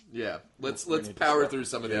stop. Yeah. Let's We need to power stop. through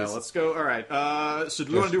some of Yeah, these. let's go. All right. So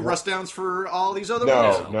do we want to do Just- rust downs for all these other No,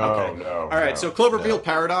 ones? no, Okay. no. All right. no, So Cloverfield no.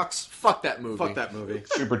 Paradox. Fuck that movie. Fuck that movie.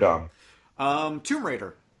 Super dumb. Tomb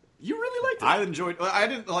Raider. You really liked it. I enjoyed. I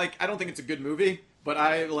didn't like. I don't think it's a good movie, but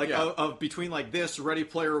I like Yeah. of between like this, Ready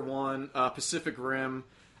Player One, Pacific Rim,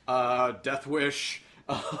 Death Wish.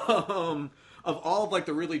 Of all of like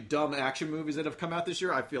the really dumb action movies that have come out this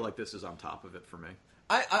year, I feel like this is on top of it for me.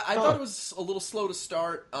 I thought it was a little slow to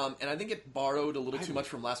start, and I think it borrowed a little too much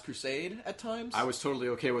from Last Crusade at times. I was totally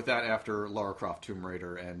okay with that after Lara Croft Tomb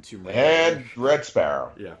Raider and Tomb Raider. And Red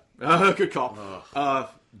Sparrow. Yeah. Good call.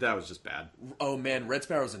 That was just bad. Oh man, Red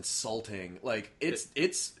Sparrow's insulting. Like it's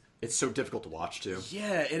It's so difficult to watch too.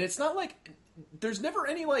 yeah, and it's not like there's never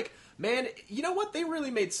any like, man, you know what? They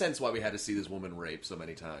really made sense why we had to see this woman raped so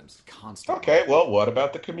many times. Constantly. Okay, well, what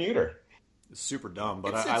about The Commuter? It's super dumb,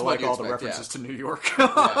 but It's I what like you all the expect, references to New York.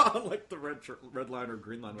 Yeah. Like the red line or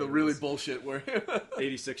green line. The whatever really it is. bullshit where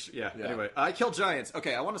 86. Yeah. Yeah. Anyway, I Kill Giants.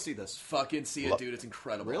 Okay, I want to see this. fucking see it, dude. It's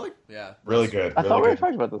incredible. Really? Yeah. Really good. I Really thought we were good.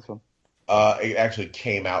 talking about this one. It actually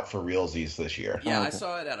came out for realsies this year. Yeah, Oh, I okay.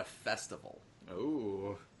 saw it at a festival.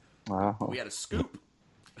 Oh. Wow. We had a scoop.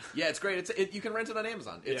 Yeah, it's great. You can rent it on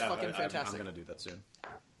Amazon. It's fucking fantastic. I'm gonna do that soon.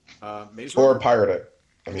 Maze Or Runner. pirate it.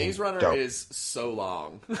 I mean, Maze Runner don't. is so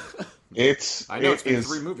long. I know it's been is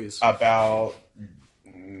 3 movies. about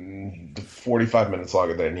 45 minutes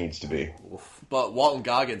longer than it needs to be. But Walton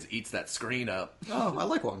Goggins eats that screen up. Oh, I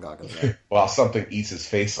like Walton Goggins. While something eats his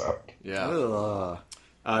face up. Yeah.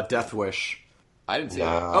 Death Wish. I didn't see it.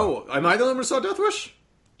 Nah. Oh, am I the only one who saw Death Wish?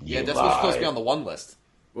 Yeah, You Death Wish is supposed to be lied. on the one list.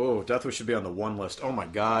 Oh, Death Wish should be on the 1 list. Oh my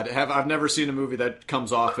god. I've never seen a movie that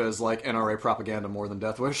comes off as like NRA propaganda more than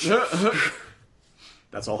Death Wish.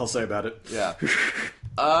 That's all I'll say about it. Yeah.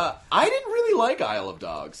 I didn't really like Isle of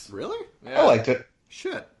Dogs. Really? I liked it.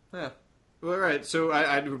 Shit. Yeah. All right. So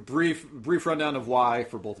I do a brief rundown of why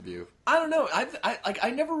for both of you. I don't know.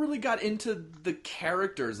 I never really got into the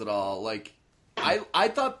characters at all. Like, I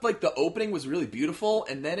thought like the opening was really beautiful,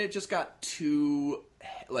 and then it just got too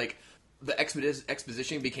like the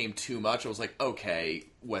exposition became too much. I was like, okay,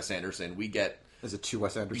 Wes Anderson, we get Is it too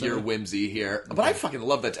Wes Anderson? your whimsy here, but I fucking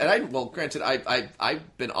love that. And granted,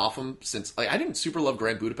 I've been off him since like I didn't super love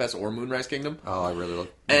Grand Budapest or Moonrise Kingdom. Oh, I really love.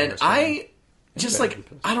 And Just like,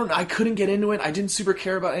 I don't know, I couldn't get into it. I didn't super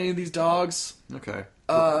care about any of these dogs. Okay.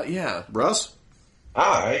 Yeah. Russ?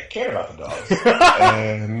 I cared about the dogs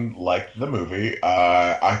and liked the movie.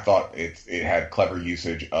 I thought it had clever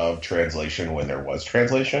usage of translation when there was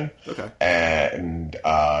translation. Okay. And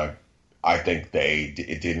I think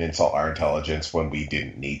it didn't insult our intelligence when we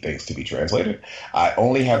didn't need things to be translated. I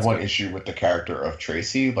only had one issue with the character of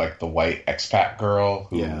Tracy, like the white expat girl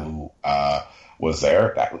who was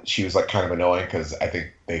there. She was like kind of annoying because I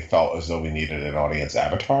think they felt as though we needed an audience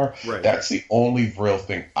avatar. Right. That's the only real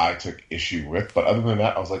thing I took issue with. But other than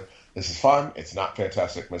that, I was like, this is fun. It's not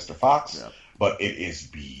Fantastic Mr. Fox, but it is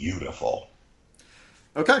beautiful.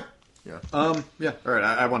 Okay. Yeah. Yeah. All right.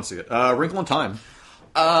 I want to see it. Wrinkle in Time.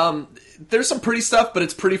 There's some pretty stuff, but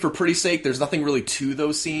it's pretty for pretty sake. There's nothing really to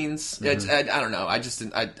those scenes. Mm-hmm. I don't know. I just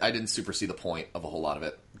didn't. I didn't super see the point of a whole lot of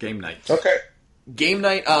it. Game Night. Okay. Game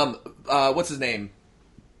Night. What's his name?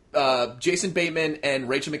 Jason Bateman and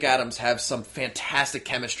Rachel McAdams have some fantastic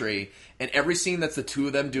chemistry, and every scene that's the two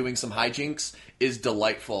of them doing some hijinks is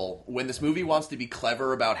delightful. When this movie wants to be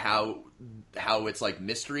clever about how it's like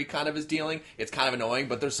mystery kind of is dealing, it's kind of annoying,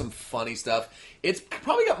 but there's some funny stuff. It's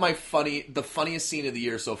probably got the funniest scene of the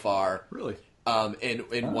year so far. Really?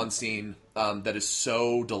 In one scene that is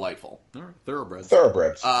so delightful. All right.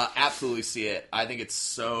 Thoroughbreds. Absolutely see it. I think it's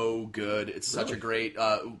so good. It's such a great,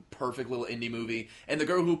 perfect little indie movie. And the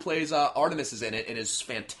girl who plays Artemis is in it and is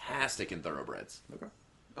fantastic in Thoroughbreds. Okay.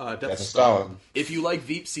 Death of Stalin. If you like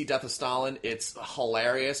Veep, see Death of Stalin. It's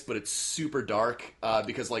hilarious, but it's super dark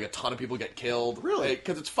because like a ton of people get killed. Really?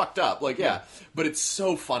 Because it's fucked up. Like, yeah. But it's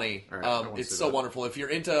so funny. All right, it's so wonderful. If you're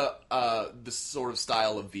into this sort of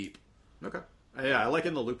style of Veep. Okay. Yeah, I like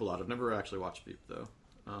In the Loop a lot. I've never actually watched Veep, though.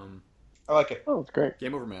 I like it. Oh, it's great.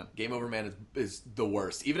 Game Over Man. Game Over Man is the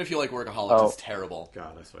worst. Even if you like Workaholics, it's terrible.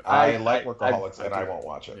 God, I swear. I like Workaholics, and I won't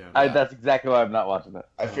watch it. Yeah. That's exactly why I'm not watching it.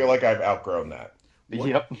 I feel like I've outgrown that.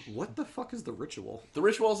 Yep. What the fuck is The Ritual? The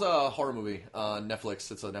Ritual's a horror movie on Netflix.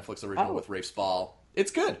 It's a Netflix original with Rafe Spall.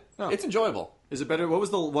 It's good. Oh. It's enjoyable. Is it better? What was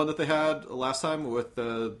the one that they had last time with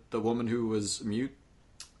the woman who was mute?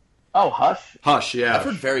 Oh, Hush. Hush, yeah. I've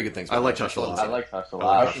heard very good things I about like it. Hush a lot. I like Hush a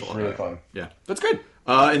lot. Hush is really fun. Yeah. That's good.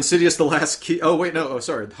 Insidious: The Last Key. Oh wait, no. Oh,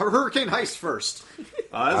 sorry. Hurricane Heist first.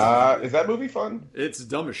 Is that movie fun? It's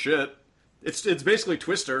dumb as shit. It's basically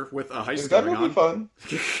Twister with a heist Is that going movie on.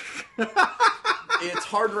 fun? It's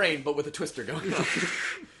Hard Rain, but with a twister going on.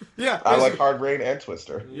 Yeah, I like Hard Rain and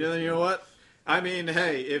Twister. Yeah, you know what? I mean,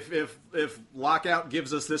 hey, if Lockout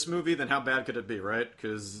gives us this movie, then how bad could it be, right?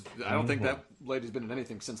 Because I don't think that lady's been in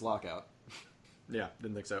anything since Lockout. Yeah,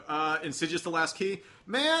 didn't think so. Insidious: The Last Key.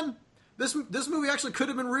 Man, this movie actually could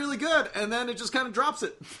have been really good, and then it just kind of drops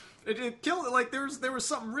it. It killed it. Like there was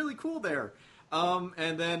something really cool there,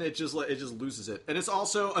 and then it just loses it. And it's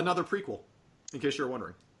also another prequel, in case you're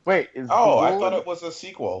wondering. Wait, I thought it was a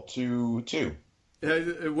sequel to 2.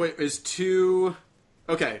 Wait, is 2...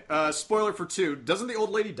 Okay, spoiler for 2. Doesn't the old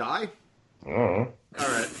lady die? All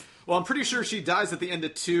right. Well, I'm pretty sure she dies at the end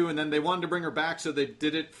of 2, and then they wanted to bring her back, so they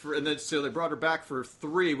did it so they brought her back for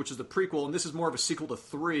 3, which is the prequel, and this is more of a sequel to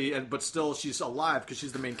 3, but still she's alive because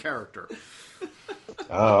she's the main character.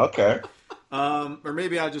 Oh, okay. Or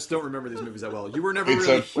maybe I just don't remember these movies that well. You were never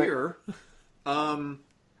really here.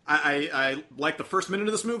 I liked the first minute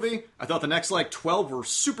of this movie. I thought the next 12 were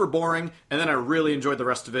super boring, and then I really enjoyed the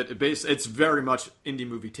rest of it. It's very much indie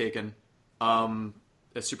movie taken.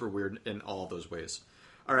 It's super weird in all of those ways.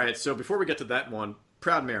 All right, so before we get to that one,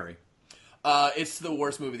 Proud Mary. It's the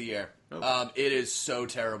worst movie of the year. Oh. It is so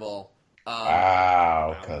terrible.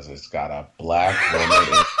 Wow, because it's got a black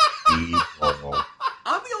woman in evil.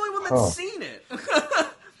 I'm the only one that's seen it.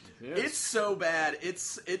 Yes. It's so bad.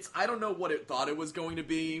 It's. I don't know what it thought it was going to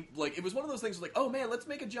be. Like, it was one of those things like, oh man, let's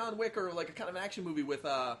make a John Wick or like a kind of action movie with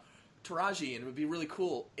Taraji, and it would be really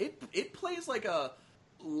cool. It plays like a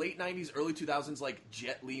late 90s, early 2000s like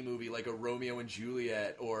Jet Li movie, like a Romeo and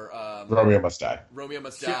Juliet or Romeo Must Die. Romeo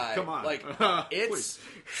Must Die. Yeah, come on. Like, it's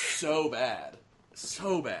so bad.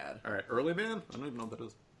 So bad. All right, Early Man? I don't even know what that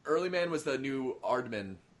is. Early Man was the new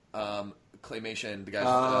Aardman claymation. The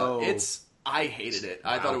guys. I hated it.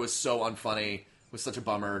 Wow. I thought it was so unfunny. It was such a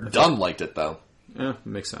bummer. Dunn liked it though. Yeah,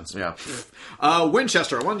 makes sense. Yeah.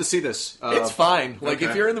 Winchester, I wanted to see this. It's fine. Like, okay.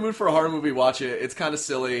 If you're in the mood for a horror movie, watch it. It's kind of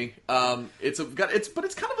silly. But it's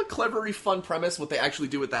kind of a cleverly fun premise what they actually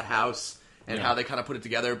do with that house and how they kind of put it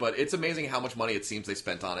together. But it's amazing how much money it seems they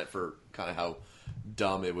spent on it for kind of how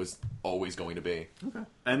dumb it was always going to be. Okay.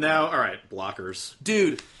 And now, all right, Blockers,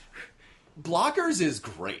 dude. Blockers is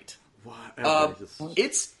great. What?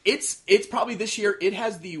 It's probably this year. It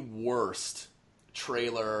has the worst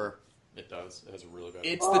trailer It does. It has a really bad.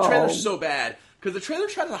 The trailer's so bad because the trailer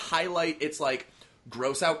tried to highlight its like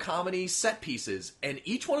gross out comedy set pieces, and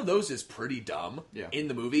each one of those is pretty dumb in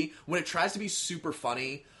the movie. When it tries to be super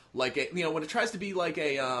funny, when it tries to be like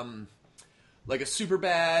a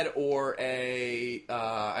Superbad or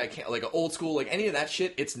like an Old School, like any of that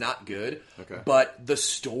shit, it's not good. Okay. But the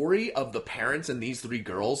story of the parents and these three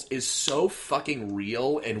girls is so fucking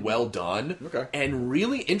real and well done. Okay. And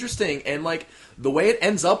really interesting, and like the way it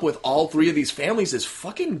ends up with all three of these families is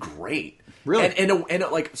fucking great. Really? And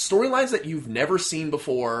like storylines that you've never seen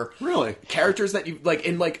before. Really? Characters that you like,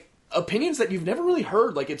 and like opinions that you've never really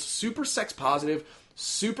heard. Like it's super sex positive,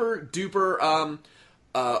 super duper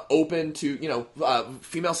open to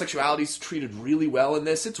female sexuality is treated really well in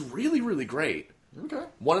this. It's really, really great. Okay.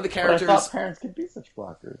 One of the But characters. I thought parents could be such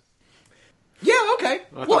blockers. Yeah, okay.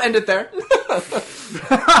 We'll end it there. You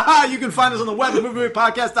can find us on the web at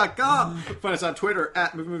moviemoviepodcast.com. Find us on Twitter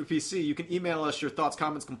at moviemoviepc. You can email us your thoughts,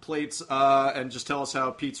 comments, complaints, and just tell us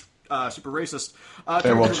how Pete's super racist.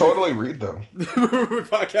 And we'll totally read them.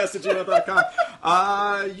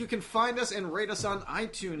 moviemoviepodcast@gmail.com. You can find us and rate us on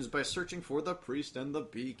iTunes by searching for The Priest and the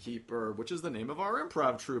Beekeeper, which is the name of our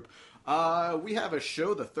improv troupe. We have a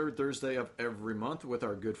show the third Thursday of every month with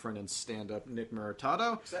our good friend and stand-up Nick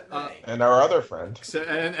Maritato. And our other friend.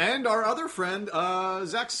 And our other friend,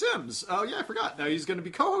 Zach Sims. Oh, yeah, I forgot. Now he's going to be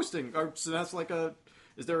co-hosting. So that's like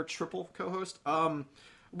is there a triple co-host?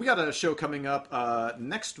 We got a show coming up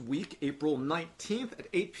next week, April 19th at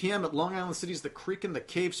 8 p.m. at Long Island City's The Creek and the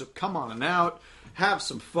Cave. So come on out. Have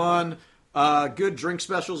some fun. Good drink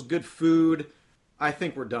specials, good food. I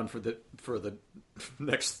think we're done for the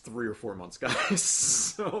next 3 or 4 months, guys.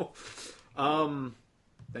 So,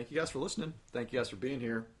 thank you guys for listening. Thank you guys for being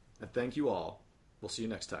here. And thank you all. We'll see you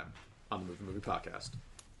next time on the Movie Podcast.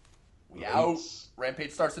 We out.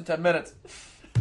 Rampage starts in 10 minutes.